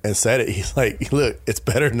there and said it. He's like, look, it's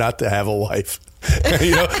better not to have a wife.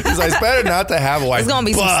 He's like, it's better not to have a wife. There's going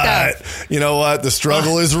to be some stuff. You know what? The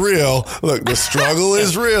struggle is real. Look, the struggle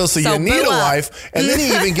is real. So you need a wife. And then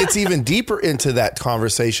he even gets even deeper into that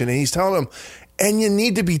conversation. And he's telling them, and you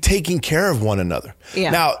need to be taking care of one another. Yeah.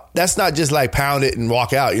 Now, that's not just like pound it and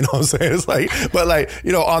walk out, you know what I'm saying? It's like, but like,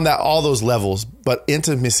 you know, on that, all those levels, but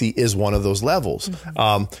intimacy is one of those levels.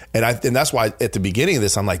 And that's why at the beginning of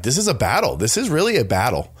this, I'm like, this is a battle. This is really a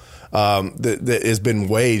battle. That has been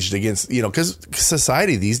waged against, you know, because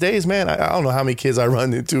society these days, man, I don't know how many kids I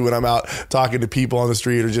run into when I'm out talking to people on the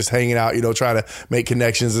street or just hanging out, you know, trying to make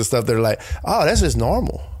connections and stuff. They're like, oh, that's just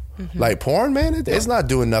normal. Like porn, man, it's not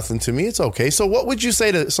doing nothing to me. It's okay. So what would you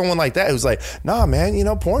say to someone like that who's like, nah, man, you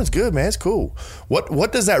know, porn's good, man. It's cool.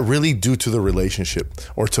 What does that really do to the relationship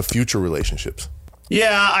or to future relationships?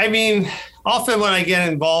 Yeah, I mean, often when I get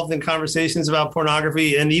involved in conversations about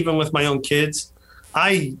pornography and even with my own kids,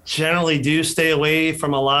 I generally do stay away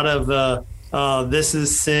from a lot of the this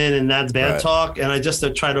is sin and that's bad talk. And I just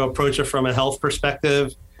try to approach it from a health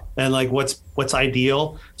perspective and like what's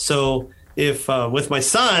ideal. So if with my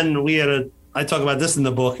son, I talk about this in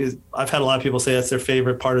the book. I've had a lot of people say that's their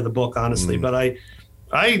favorite part of the book, honestly. But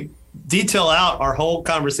I detail out our whole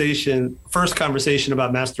first conversation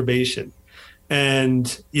about masturbation.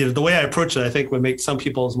 And you know, the way I approach it, I think would make some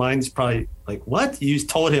people's minds probably like, what? You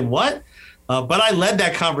told him what? But I led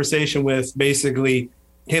that conversation with basically,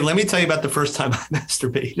 hey, let me tell you about the first time I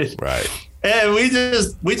masturbated. Right. And we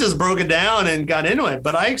just broke it down and got into it.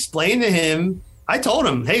 But I explained to him, I told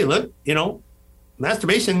him, hey, look, you know,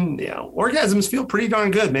 masturbation, you know, orgasms feel pretty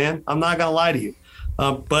darn good, man. I'm not going to lie to you.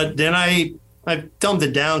 But then I dumbed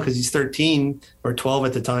it down because he's 13 or 12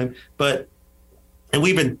 at the time. And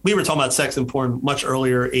we were talking about sex and porn much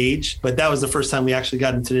earlier age, but that was the first time we actually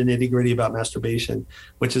got into the nitty gritty about masturbation,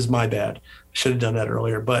 which is my bad. I should have done that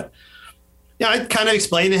earlier. But yeah, I kind of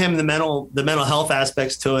explained to him the mental health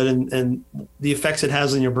aspects to it and the effects it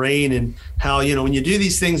has on your brain and how, you know, when you do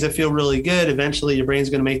these things that feel really good, eventually your brain's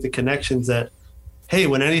going to make the connections that, hey,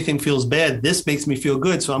 when anything feels bad, this makes me feel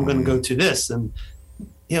good. So I'm going to go to this. And,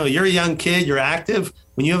 you know, you're a young kid, you're active.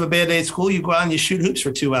 When you have a bad day at school, you go out and you shoot hoops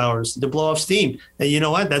for 2 hours to blow off steam. And you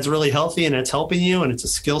know what? That's really healthy and it's helping you and it's a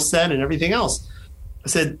skill set and everything else. I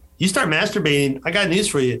said, you start masturbating, I got news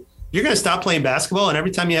for you. You're going to stop playing basketball. And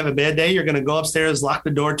every time you have a bad day, you're going to go upstairs, lock the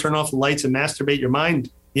door, turn off the lights and masturbate your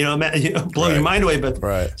mind, blow your mind away, but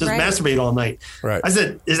just masturbate all night. Right. I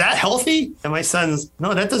said, is that healthy? And my son's,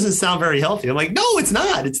 no, that doesn't sound very healthy. I'm like, no, it's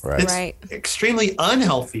not. It's extremely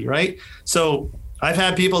unhealthy. Right. So I've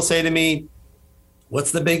had people say to me,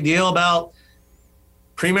 what's the big deal about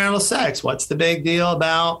premarital sex? What's the big deal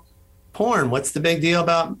about porn? What's the big deal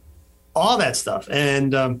about all that stuff?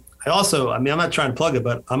 And I'm not trying to plug it,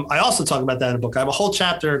 but I also talk about that in the book. I have a whole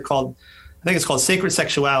chapter called Sacred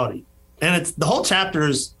Sexuality. And the whole chapter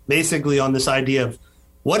is basically on this idea of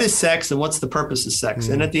what is sex and what's the purpose of sex.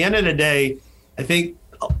 And at the end of the day, I think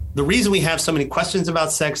the reason we have so many questions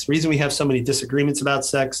about sex, the reason we have so many disagreements about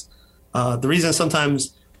sex, the reason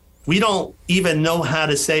sometimes we don't even know how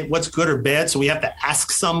to say what's good or bad. So we have to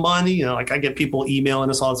ask somebody, you know, like I get people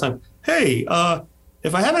emailing us all the time. Hey,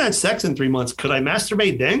 if I haven't had sex in 3 months, could I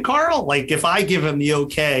masturbate then, Carl? Like if I give him the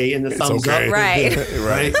okay and the thumbs up. Right.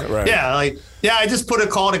 right. Yeah, I just put a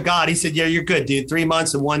call to God. He said, yeah, you're good, dude. 3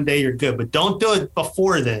 months and 1 day, you're good. But don't do it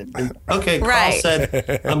before then. And, okay, Carl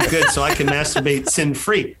said, I'm good, so I can masturbate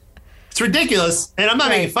sin-free. It's ridiculous, and I'm not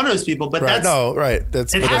making fun of those people, but that's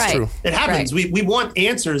true. It happens. Right. We want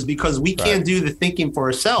answers because we can't do the thinking for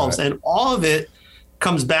ourselves, and all of it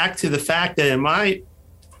comes back to the fact that,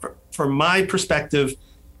 from my perspective,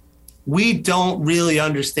 we don't really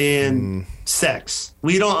understand sex.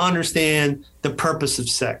 We don't understand the purpose of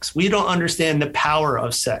sex. We don't understand the power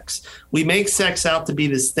of sex. We make sex out to be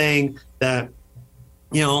this thing that,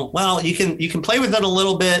 you know, well, you can play with it a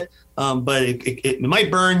little bit. But it might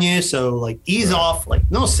burn you. So like ease off. Like,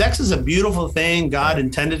 no, sex is a beautiful thing. God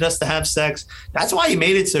intended us to have sex. That's why he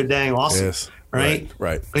made it so dang awesome. Yes. Right.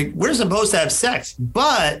 Like we're supposed to have sex,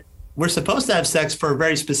 but we're supposed to have sex for a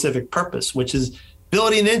very specific purpose, which is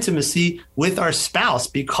building intimacy with our spouse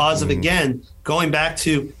because of, again, going back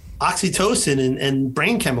to oxytocin and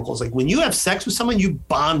brain chemicals. Like when you have sex with someone, you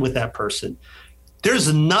bond with that person.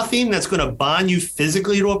 There's nothing that's going to bond you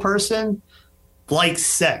physically to a person like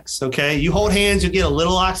sex, okay? You hold hands, you get a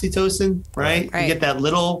little oxytocin, right? You get that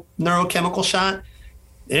little neurochemical shot.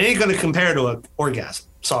 It ain't going to compare to an orgasm.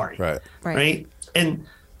 Sorry. Right? And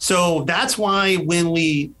so that's why when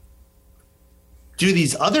we do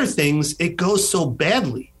these other things, it goes so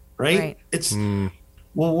badly, right? It's,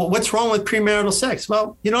 well, what's wrong with premarital sex?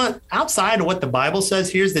 Well, you know what? Outside of what the Bible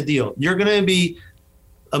says, here's the deal. You're going to be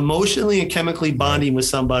emotionally and chemically bonding with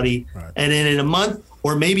somebody, and then in a month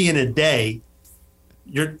or maybe in a day,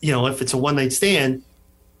 if it's a one-night stand,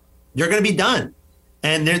 you're going to be done.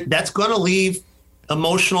 And that's going to leave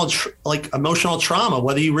emotional trauma,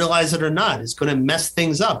 whether you realize it or not. It's going to mess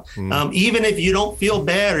things up. Even if you don't feel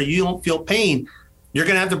bad or you don't feel pain, you're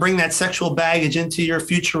going to have to bring that sexual baggage into your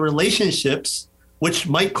future relationships, which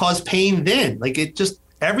might cause pain then. Like it just,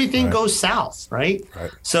 everything goes south, right?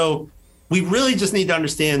 So we really just need to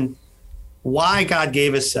understand why God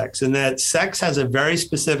gave us sex, and that sex has a very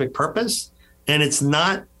specific purpose. And it's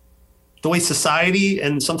not the way society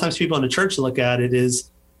and sometimes people in the church look at it is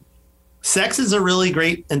sex is a really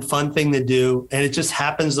great and fun thing to do. And it just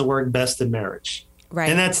happens to work best in marriage. Right.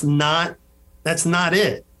 And that's not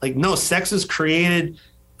it. Like, no, sex is created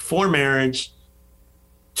for marriage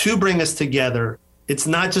to bring us together. It's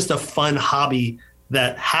not just a fun hobby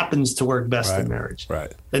that happens to work best in marriage.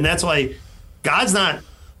 Right. And that's why God's not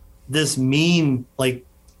this mean, like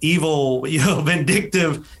evil,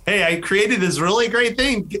 vindictive, hey, I created this really great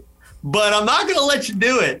thing, but I'm not going to let you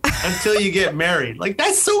do it until you get married. Like,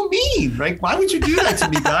 that's so mean. Like, why would you do that to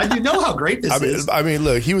me, God? You know how great this is. I mean,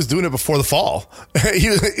 look, he was doing it before the fall.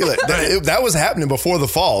 That was happening before the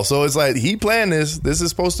fall. So it's like, he planned this. This is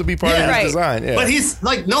supposed to be part of his design. Yeah. But he's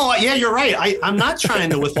like, no, you're right. I'm not trying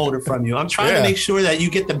to withhold it from you. I'm trying to make sure that you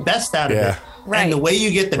get the best out of it. Right. And the way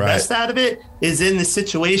you get the best out of it is in the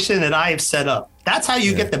situation that I have set up. That's how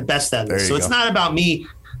you get the best out of it. So it's not about me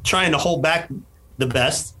trying to hold back the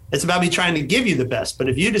best. It's about me trying to give you the best. But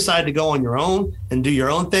if you decide to go on your own and do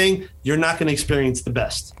your own thing, you're not going to experience the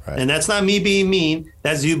best. Right. And that's not me being mean.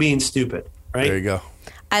 That's you being stupid. Right? There you go.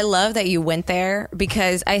 I love that you went there,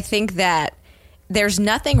 because I think that there's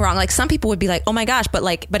nothing wrong. Like, some people would be like, oh my gosh,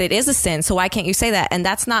 but it is a sin. So why can't you say that? And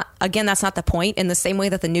that's not the point. In the same way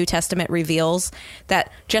that the New Testament reveals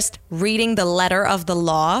that just reading the letter of the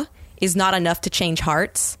law is not enough to change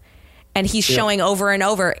hearts. And he's showing over and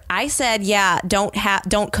over. I said,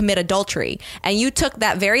 don't commit adultery. And you took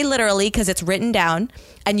that very literally, because it's written down,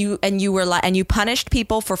 and you punished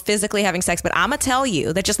people for physically having sex. But I'm gonna tell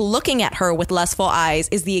you that just looking at her with lustful eyes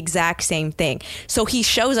is the exact same thing. So he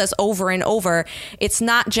shows us over and over. It's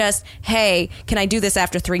not just, hey, can I do this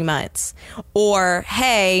after 3 months? Or,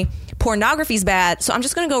 hey, pornography's bad, so I'm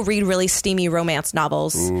just going to go read really steamy romance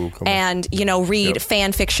novels and, read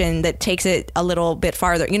fan fiction that takes it a little bit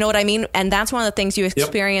farther. You know what I mean? And that's one of the things you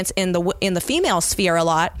experience in the female sphere a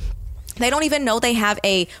lot. They don't even know they have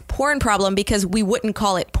a porn problem, because we wouldn't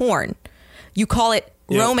call it porn. You call it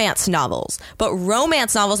romance novels. But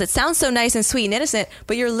romance novels, it sounds so nice and sweet and innocent,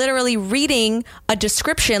 but you're literally reading a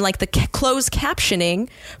description, like the closed captioning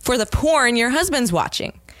for the porn your husband's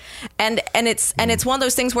watching. And it's one of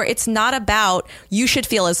those things where it's not about you should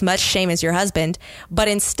feel as much shame as your husband, but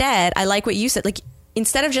instead, I like what you said, like,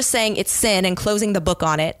 instead of just saying it's sin and closing the book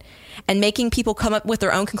on it and making people come up with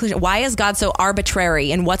their own conclusion. Why is God so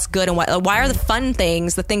arbitrary and what's good and why are the fun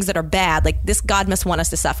things the things that are bad? Like, this God must want us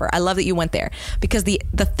to suffer. I love that you went there, because the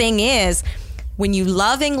thing is, when you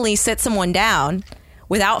lovingly sit someone down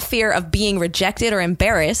without fear of being rejected or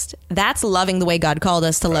embarrassed, that's loving the way God called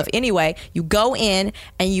us to love anyway. You go in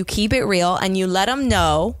and you keep it real and you let them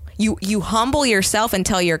know. You humble yourself and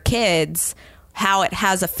tell your kids how it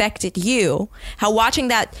has affected you, how watching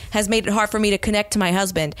that has made it hard for me to connect to my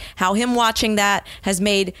husband, how him watching that has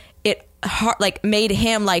made it hard, like made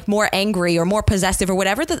him like more angry or more possessive or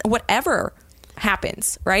whatever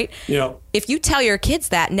happens, right? Yeah. If you tell your kids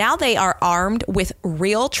that, now they are armed with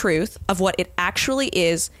real truth of what it actually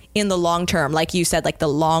is in the long term. Like you said, like the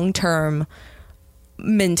long term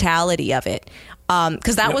mentality of it.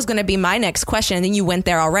 Because that was going to be my next question. And then you went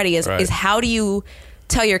there already is how do you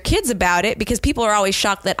tell your kids about it? Because people are always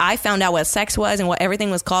shocked that I found out what sex was and what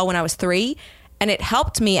everything was called when I was 3. And it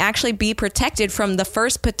helped me actually be protected from the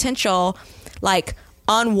first potential, like,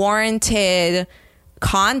 unwarranted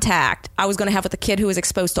contact I was going to have with a kid who was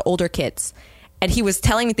exposed to older kids. And he was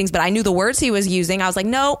telling me things, but I knew the words he was using. I was like,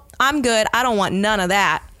 no, I'm good. I don't want none of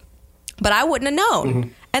that. But I wouldn't have known. Mm-hmm.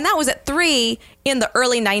 And that was at 3 in the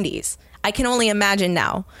early 90s. I can only imagine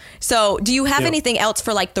now. So do you have anything else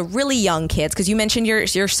for like the really young kids? Because you mentioned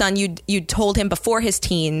your son, you told him before his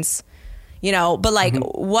teens, you know, but like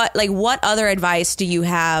what other advice do you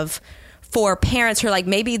have for parents who are like,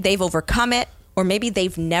 maybe they've overcome it, or maybe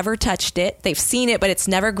they've never touched it. They've seen it, but it's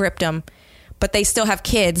never gripped them. But they still have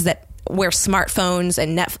kids that wear smartphones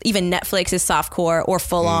and even Netflix is softcore or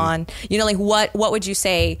full on. You know, like what would you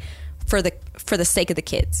say for the sake of the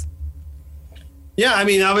kids? Yeah, I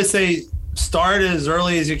mean, I would say start as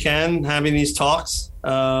early as you can having these talks.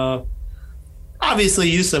 Obviously,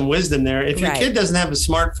 use some wisdom there. If your kid doesn't have a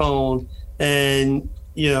smartphone and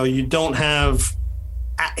you don't have,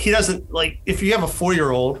 he doesn't like. If you have a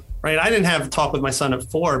 4-year-old. Right. I didn't have a talk with my son at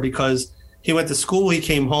 4 because he went to school. He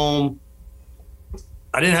came home.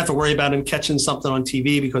 I didn't have to worry about him catching something on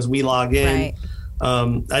TV because we log in. Right.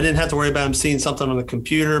 I didn't have to worry about him seeing something on the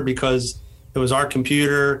computer because it was our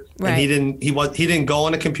computer, right. and he didn't go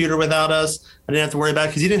on a computer without us. I didn't have to worry about it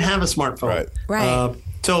because he didn't have a smartphone. Right.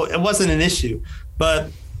 So it wasn't an issue.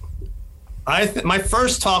 But my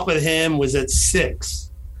first talk with him was at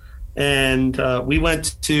 6, and we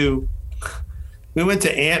went to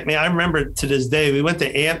Ant-Man. I remember to this day, we went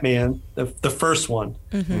to Ant-Man, the first one,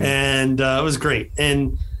 and it was great.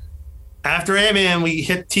 And after Ant-Man, we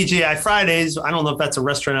hit TGI Fridays. I don't know if that's a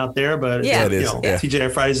restaurant out there, but yeah, it is.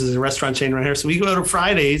 TGI Fridays is a restaurant chain right here. So we go to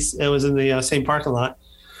Fridays. It was in the same parking lot,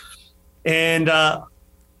 and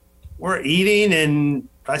we're eating. And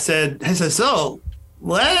I said, so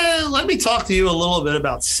let me talk to you a little bit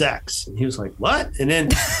about sex. And he was like, what? And then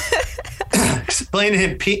explain to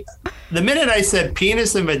him. The minute I said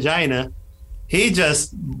penis and vagina, he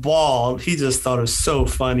just bawled. He just thought it was so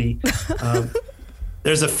funny.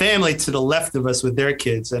 There's a family to the left of us with their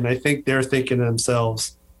kids, and I think they're thinking to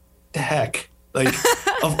themselves, the heck? Like,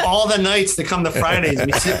 of all the nights to come to Fridays,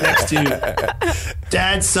 we sit next to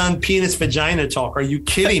dad, son, penis, vagina talk. Are you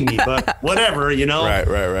kidding me? But whatever, you know?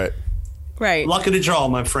 Right. Luck of the draw,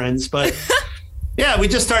 my friends. But yeah, we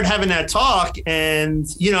just started having that talk, and,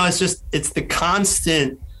 you know, it's the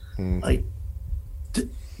constant, like,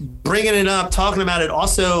 bringing it up, talking about it.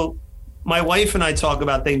 Also, my wife and I talk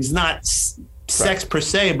about things, not sex per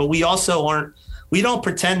se, but we don't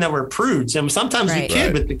pretend that we're prudes, and sometimes we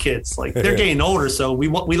kid with the kids. Like, they're getting older, so we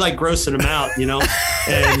like grossing them out, you know.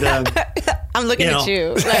 And I'm looking at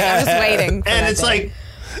you, like, I'm just waiting. And it's like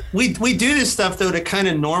we do this stuff though to kind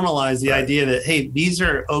of normalize the idea that, hey, these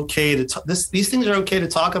are okay to these things are okay to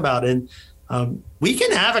talk about, and we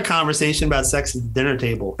can have a conversation about sex at the dinner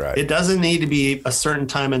table. It doesn't need to be a certain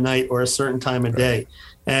time of night or a certain time of day.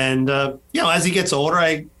 And you know, as he gets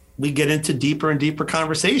older, we get into deeper and deeper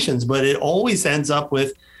conversations, but it always ends up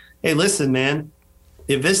with, hey, listen, man,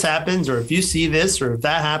 if this happens, or if you see this, or if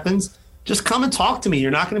that happens, just come and talk to me.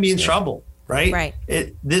 You're not going to be in trouble, right?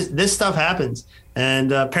 This stuff happens,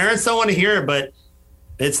 and parents don't want to hear it, but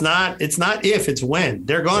it's not if, it's when.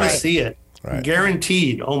 They're going to see it,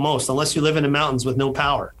 guaranteed, almost, unless you live in the mountains with no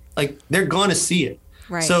power. Like, they're going to see it.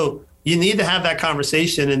 So you need to have that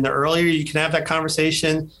conversation, and the earlier you can have that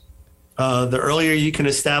conversation, the earlier you can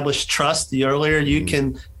establish trust, the earlier you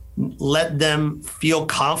can let them feel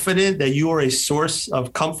confident that you are a source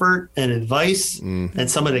of comfort and advice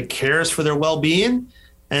and someone that cares for their well-being.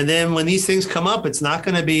 And then when these things come up, it's not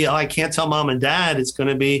going to be, oh, I can't tell mom and dad. It's going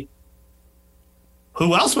to be,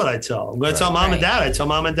 who else would I tell? I'm going to tell mom and dad. I tell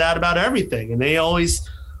mom and dad about everything. And they always,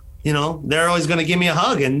 you know, they're always going to give me a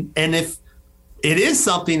hug. And if it is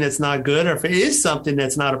something that's not good, or if it is something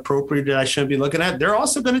that's not appropriate that I shouldn't be looking at, they're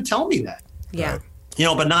also going to tell me that. You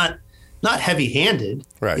know, but not heavy-handed.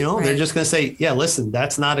 You know, they're just going to say, yeah, listen,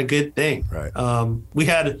 that's not a good thing. We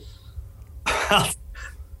had,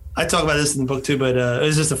 I talk about this in the book too, but it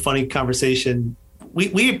was just a funny conversation.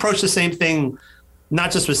 We approach the same thing,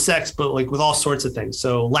 not just with sex, but like with all sorts of things.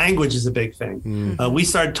 So language is a big thing. We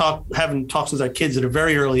started having talks with our kids at a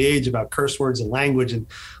very early age about curse words and language, and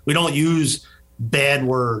we don't use bad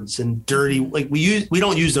words and dirty, like we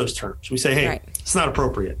don't use those terms. We say, hey, it's not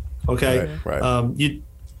appropriate. Okay. You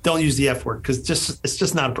don't use the F word, because it's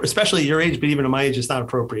just not, especially at your age, but even at my age, it's not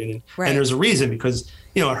appropriate. And there's a reason, because,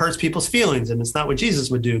 you know, it hurts people's feelings, and it's not what Jesus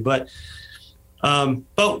would do. But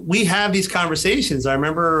we have these conversations. I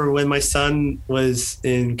remember when my son was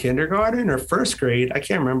in kindergarten or first grade, I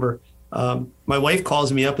can't remember. My wife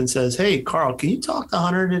calls me up and says, hey, Carl, can you talk to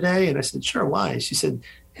Hunter today? And I said, sure. Why? She said,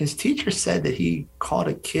 his teacher said that he called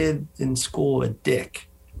a kid in school a dick.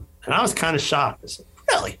 And I was kind of shocked. I said,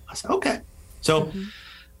 really? I said, okay. So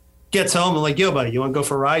gets home and like, yo, buddy, you want to go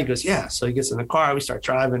for a ride? He goes, yeah. So he gets in the car. We start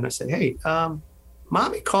driving. I said, hey,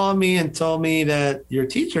 mommy called me and told me that your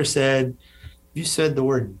teacher said you said the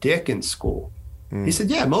word dick in school. He said,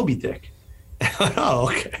 yeah, Moby Dick. I went, oh,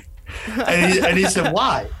 okay. And he said,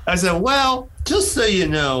 why? I said, well, just so you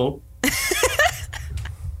know,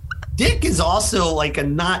 dick is also like a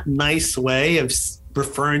not nice way of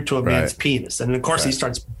referring to a man's penis. And of course he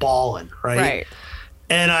starts bawling, right?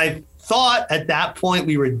 And I thought at that point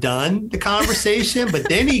we were done the conversation, but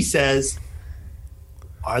then he says,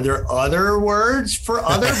 are there other words for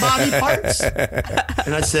other body parts?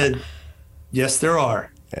 And I said, yes, there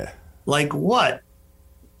are. Like what?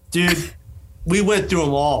 Dude, we went through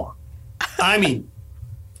them all. I mean,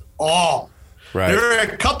 all. There are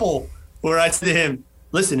a couple where I said to him,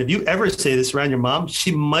 listen, if you ever say this around your mom,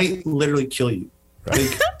 she might literally kill you.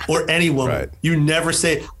 Like, or any woman. You never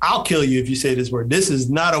say, I'll kill you if you say this word. This is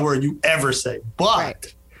not a word you ever say,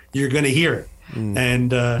 but you're going to hear it.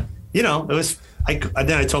 And, you know, it was, then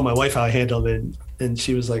I told my wife how I handled it, and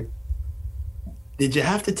she was like, did you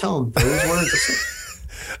have to tell him those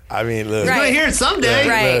words? I mean, look. You're going to hear it someday.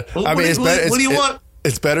 Right. What do you want?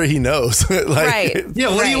 It's better he knows. Right. Yeah,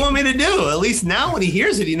 what do you want me to do? At least now when he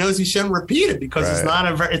hears it, he knows he shouldn't repeat it because it's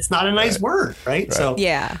not a nice word, right? So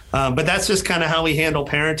yeah. But that's just kind of how we handle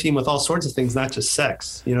parenting with all sorts of things, not just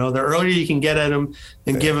sex. You know, the earlier you can get at him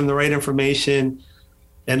and give him the right information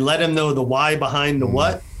and let him know the why behind the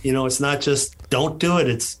what. You know, it's not just don't do it;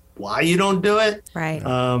 it's why you don't do it. Right.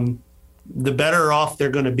 The better off they're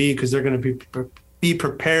going to be because they're going to be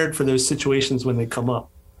prepared for those situations when they come up.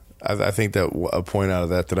 I think that a point out of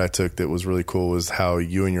that I took that was really cool was how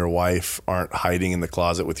you and your wife aren't hiding in the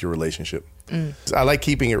closet with your relationship. I like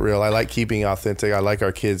keeping it real. I like keeping authentic. I like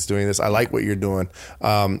our kids doing this. I like what you're doing.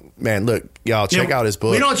 Man, look, y'all check out his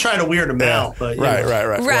book. We don't try to weird him out, but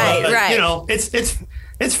right. You know,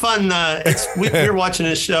 it's fun. We were watching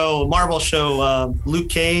a Marvel show, Luke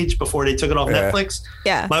Cage, before they took it off Netflix.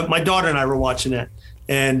 Yeah. My daughter and I were watching it,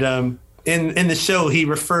 and in the show he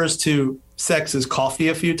refers to sex as coffee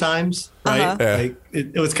a few times, right? Uh-huh. Yeah. Like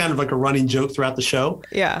it was kind of like a running joke throughout the show.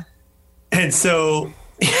 Yeah. And so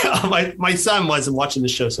my son wasn't watching the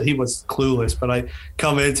show, so he was clueless. But I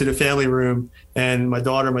come into the family room, and my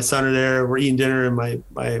daughter and my son are there. We're eating dinner, and my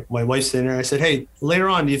wife's sitting there. I said, "Hey, later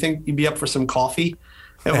on, do you think you'd be up for some coffee?"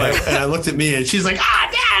 And I looked at me, and she's like,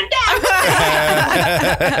 Dad.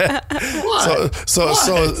 So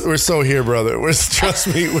we're so here, brother.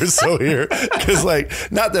 Trust me, we're so here. Because, like,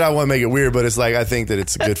 not that I want to make it weird, but it's like I think that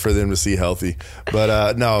it's good for them to see healthy.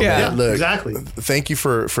 But man, look, exactly. Thank you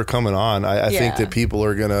for coming on. I think that people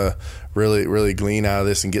are gonna really, really glean out of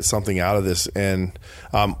this and get something out of this. And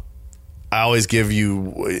I always give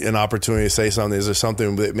you an opportunity to say something. Is there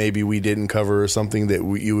something that maybe we didn't cover, or something that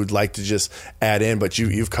you would like to just add in? But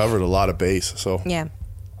you've covered a lot of base. So yeah.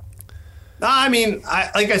 I mean, I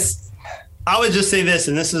would just say this,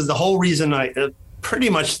 and this is the whole reason pretty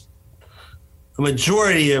much the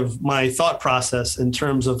majority of my thought process in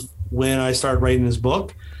terms of when I started writing this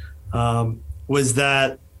book was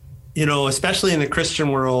that, you know, especially in the Christian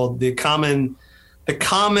world, the common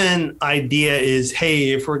idea is,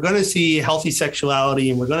 hey, if we're going to see healthy sexuality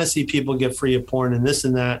and we're going to see people get free of porn and this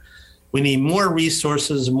and that, we need more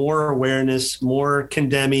resources, more awareness, more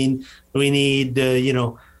condemning. We need,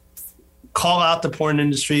 call out the porn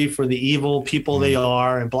industry for the evil people they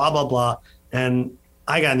are and blah, blah, blah. And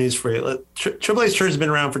I got news for you. XXX Church has been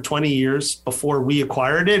around for 20 years before we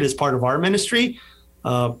acquired it as part of our ministry.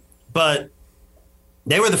 But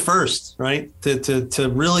they were the first, right,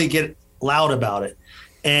 to really get loud about it.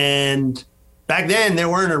 And back then there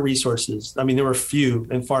weren't resources. I mean, there were few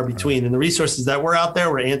and far between. And the resources that were out there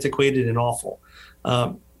were antiquated and awful.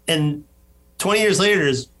 And 20 years later,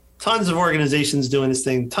 there's tons of organizations doing this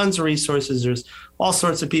thing, tons of resources. There's all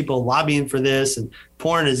sorts of people lobbying for this, and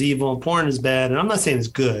porn is evil and porn is bad. And I'm not saying it's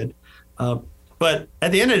good. But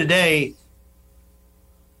at the end of the day,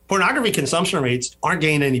 pornography consumption rates aren't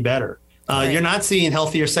getting any better. You're not seeing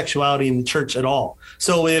healthier sexuality in the church at all.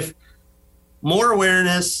 So if more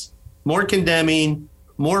awareness, more condemning,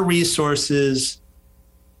 more resources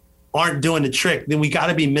aren't doing the trick, then we got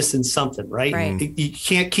to be missing something, right? You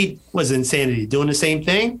can't keep, insanity, doing the same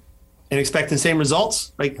thing and expecting the same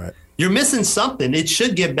results. You're missing something. It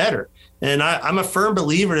should get better. And I'm a firm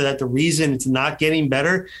believer that the reason it's not getting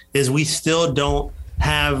better is we're still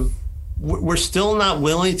not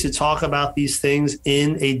willing to talk about these things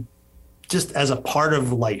just as a part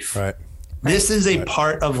of life. Right. This is a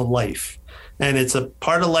part of life. And it's a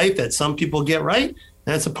part of life that some people get right.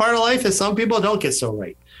 And it's a part of life that some people don't get so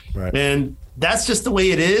right. And that's just the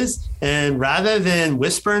way it is. And rather than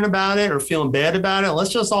whispering about it or feeling bad about it,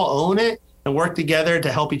 let's just all own it and work together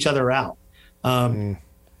to help each other out. And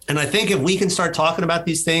I think if we can start talking about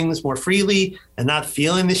these things more freely and not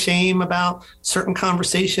feeling the shame about certain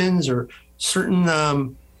conversations or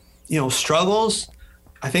certain, struggles,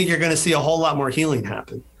 I think you're going to see a whole lot more healing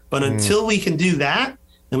happen. But until we can do that,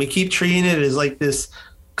 and we keep treating it as like this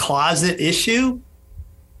closet issue,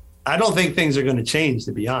 I don't think things are going to change,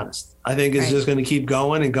 to be honest. I think it's just going to keep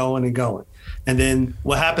going and going and going. And then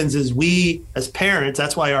what happens is we, as parents,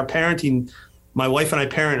 that's why our parenting, my wife and I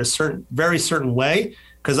parent a very certain way,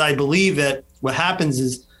 because I believe that what happens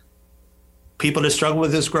is people that struggle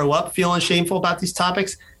with this grow up feeling shameful about these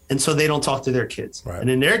topics, and so they don't talk to their kids. And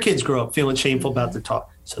then their kids grow up feeling shameful about their talk,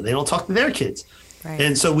 so they don't talk to their kids.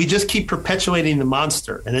 And so we just keep perpetuating the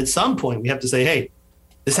monster. And at some point we have to say, hey,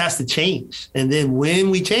 this has to change. And then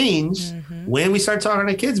when we change, when we start talking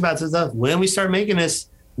to kids about this stuff, when we start making this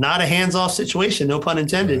not a hands-off situation, no pun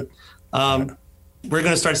intended, we're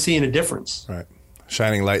going to start seeing a difference. Right.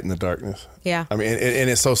 Shining light in the darkness. Yeah. I mean, and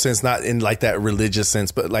it's so sense, not in like that religious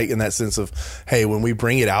sense, but like in that sense of, hey, when we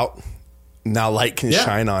bring it out, now light can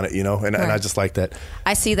shine on it, you know? And I just like that.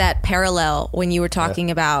 I see that parallel when you were talking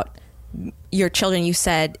about your children. You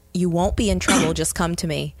said, you won't be in trouble, just come to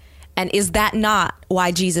me. And is that not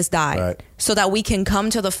why Jesus died? Right. So that we can come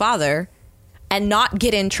to the Father and not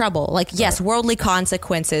get in trouble. Like, yes, worldly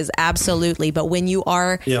consequences, absolutely. But when you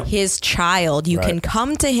are his child, you can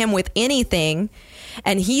come to him with anything,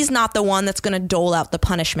 and he's not the one that's going to dole out the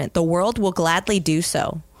punishment. The world will gladly do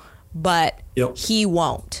so, but he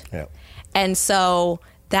won't. Yep. And so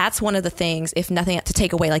that's one of the things, if nothing to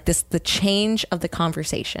take away, like this, the change of the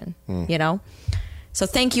conversation, you know? So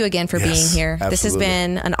thank you again for being here. Absolutely. This has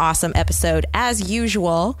been an awesome episode as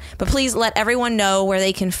usual, but please let everyone know where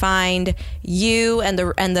they can find you and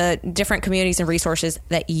the different communities and resources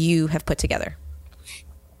that you have put together.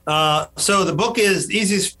 So the book is the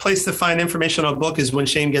easiest place to find information on a book is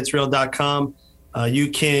whenshamegetsreal.com.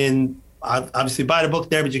 You can obviously buy the book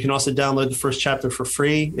there, but you can also download the first chapter for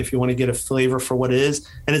free if you want to get a flavor for what it is.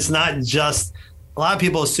 And it's not just, a lot of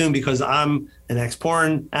people assume because I'm an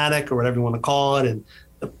ex-porn addict or whatever you want to call it, and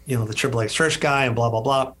the XXXChurch guy and blah, blah,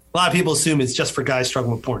 blah. A lot of people assume it's just for guys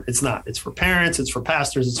struggling with porn. It's not. It's for parents. It's for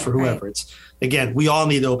pastors. It's for whoever. Right. It's, again, we all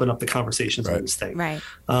need to open up the conversations on this thing. Right.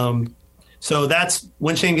 So that's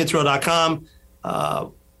whenshamegetsreal.com.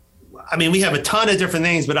 I mean, we have a ton of different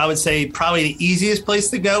things, but I would say probably the easiest place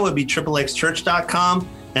to go would be XXXChurch.com.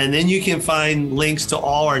 And then you can find links to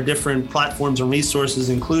all our different platforms and resources,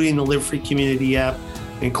 including the Live Free Community app,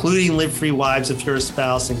 including Live Free Wives if you're a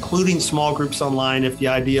spouse, including small groups online if the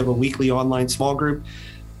idea of a weekly online small group,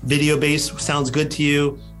 video-based sounds good to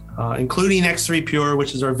you, including X3 Pure,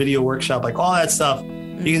 which is our video workshop, like all that stuff.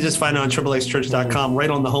 You can just find it on XXXChurch.com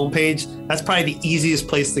right on the homepage. That's probably the easiest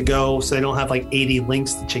place to go so they don't have like 80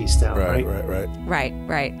 links to chase down.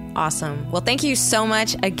 Right. Awesome. Well, thank you so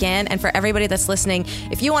much again. And for everybody that's listening,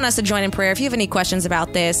 if you want us to join in prayer, if you have any questions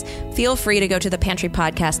about this, feel free to go to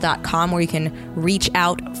thepantrypodcast.com where you can reach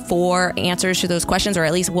out for answers to those questions, or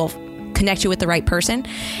at least we'll connect you with the right person.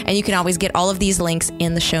 And you can always get all of these links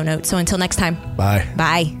in the show notes. So until next time. Bye.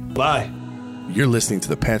 Bye. You're listening to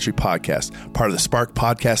the Pantry Podcast, part of the Spark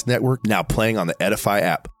Podcast Network, now playing on the Edify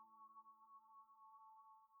app.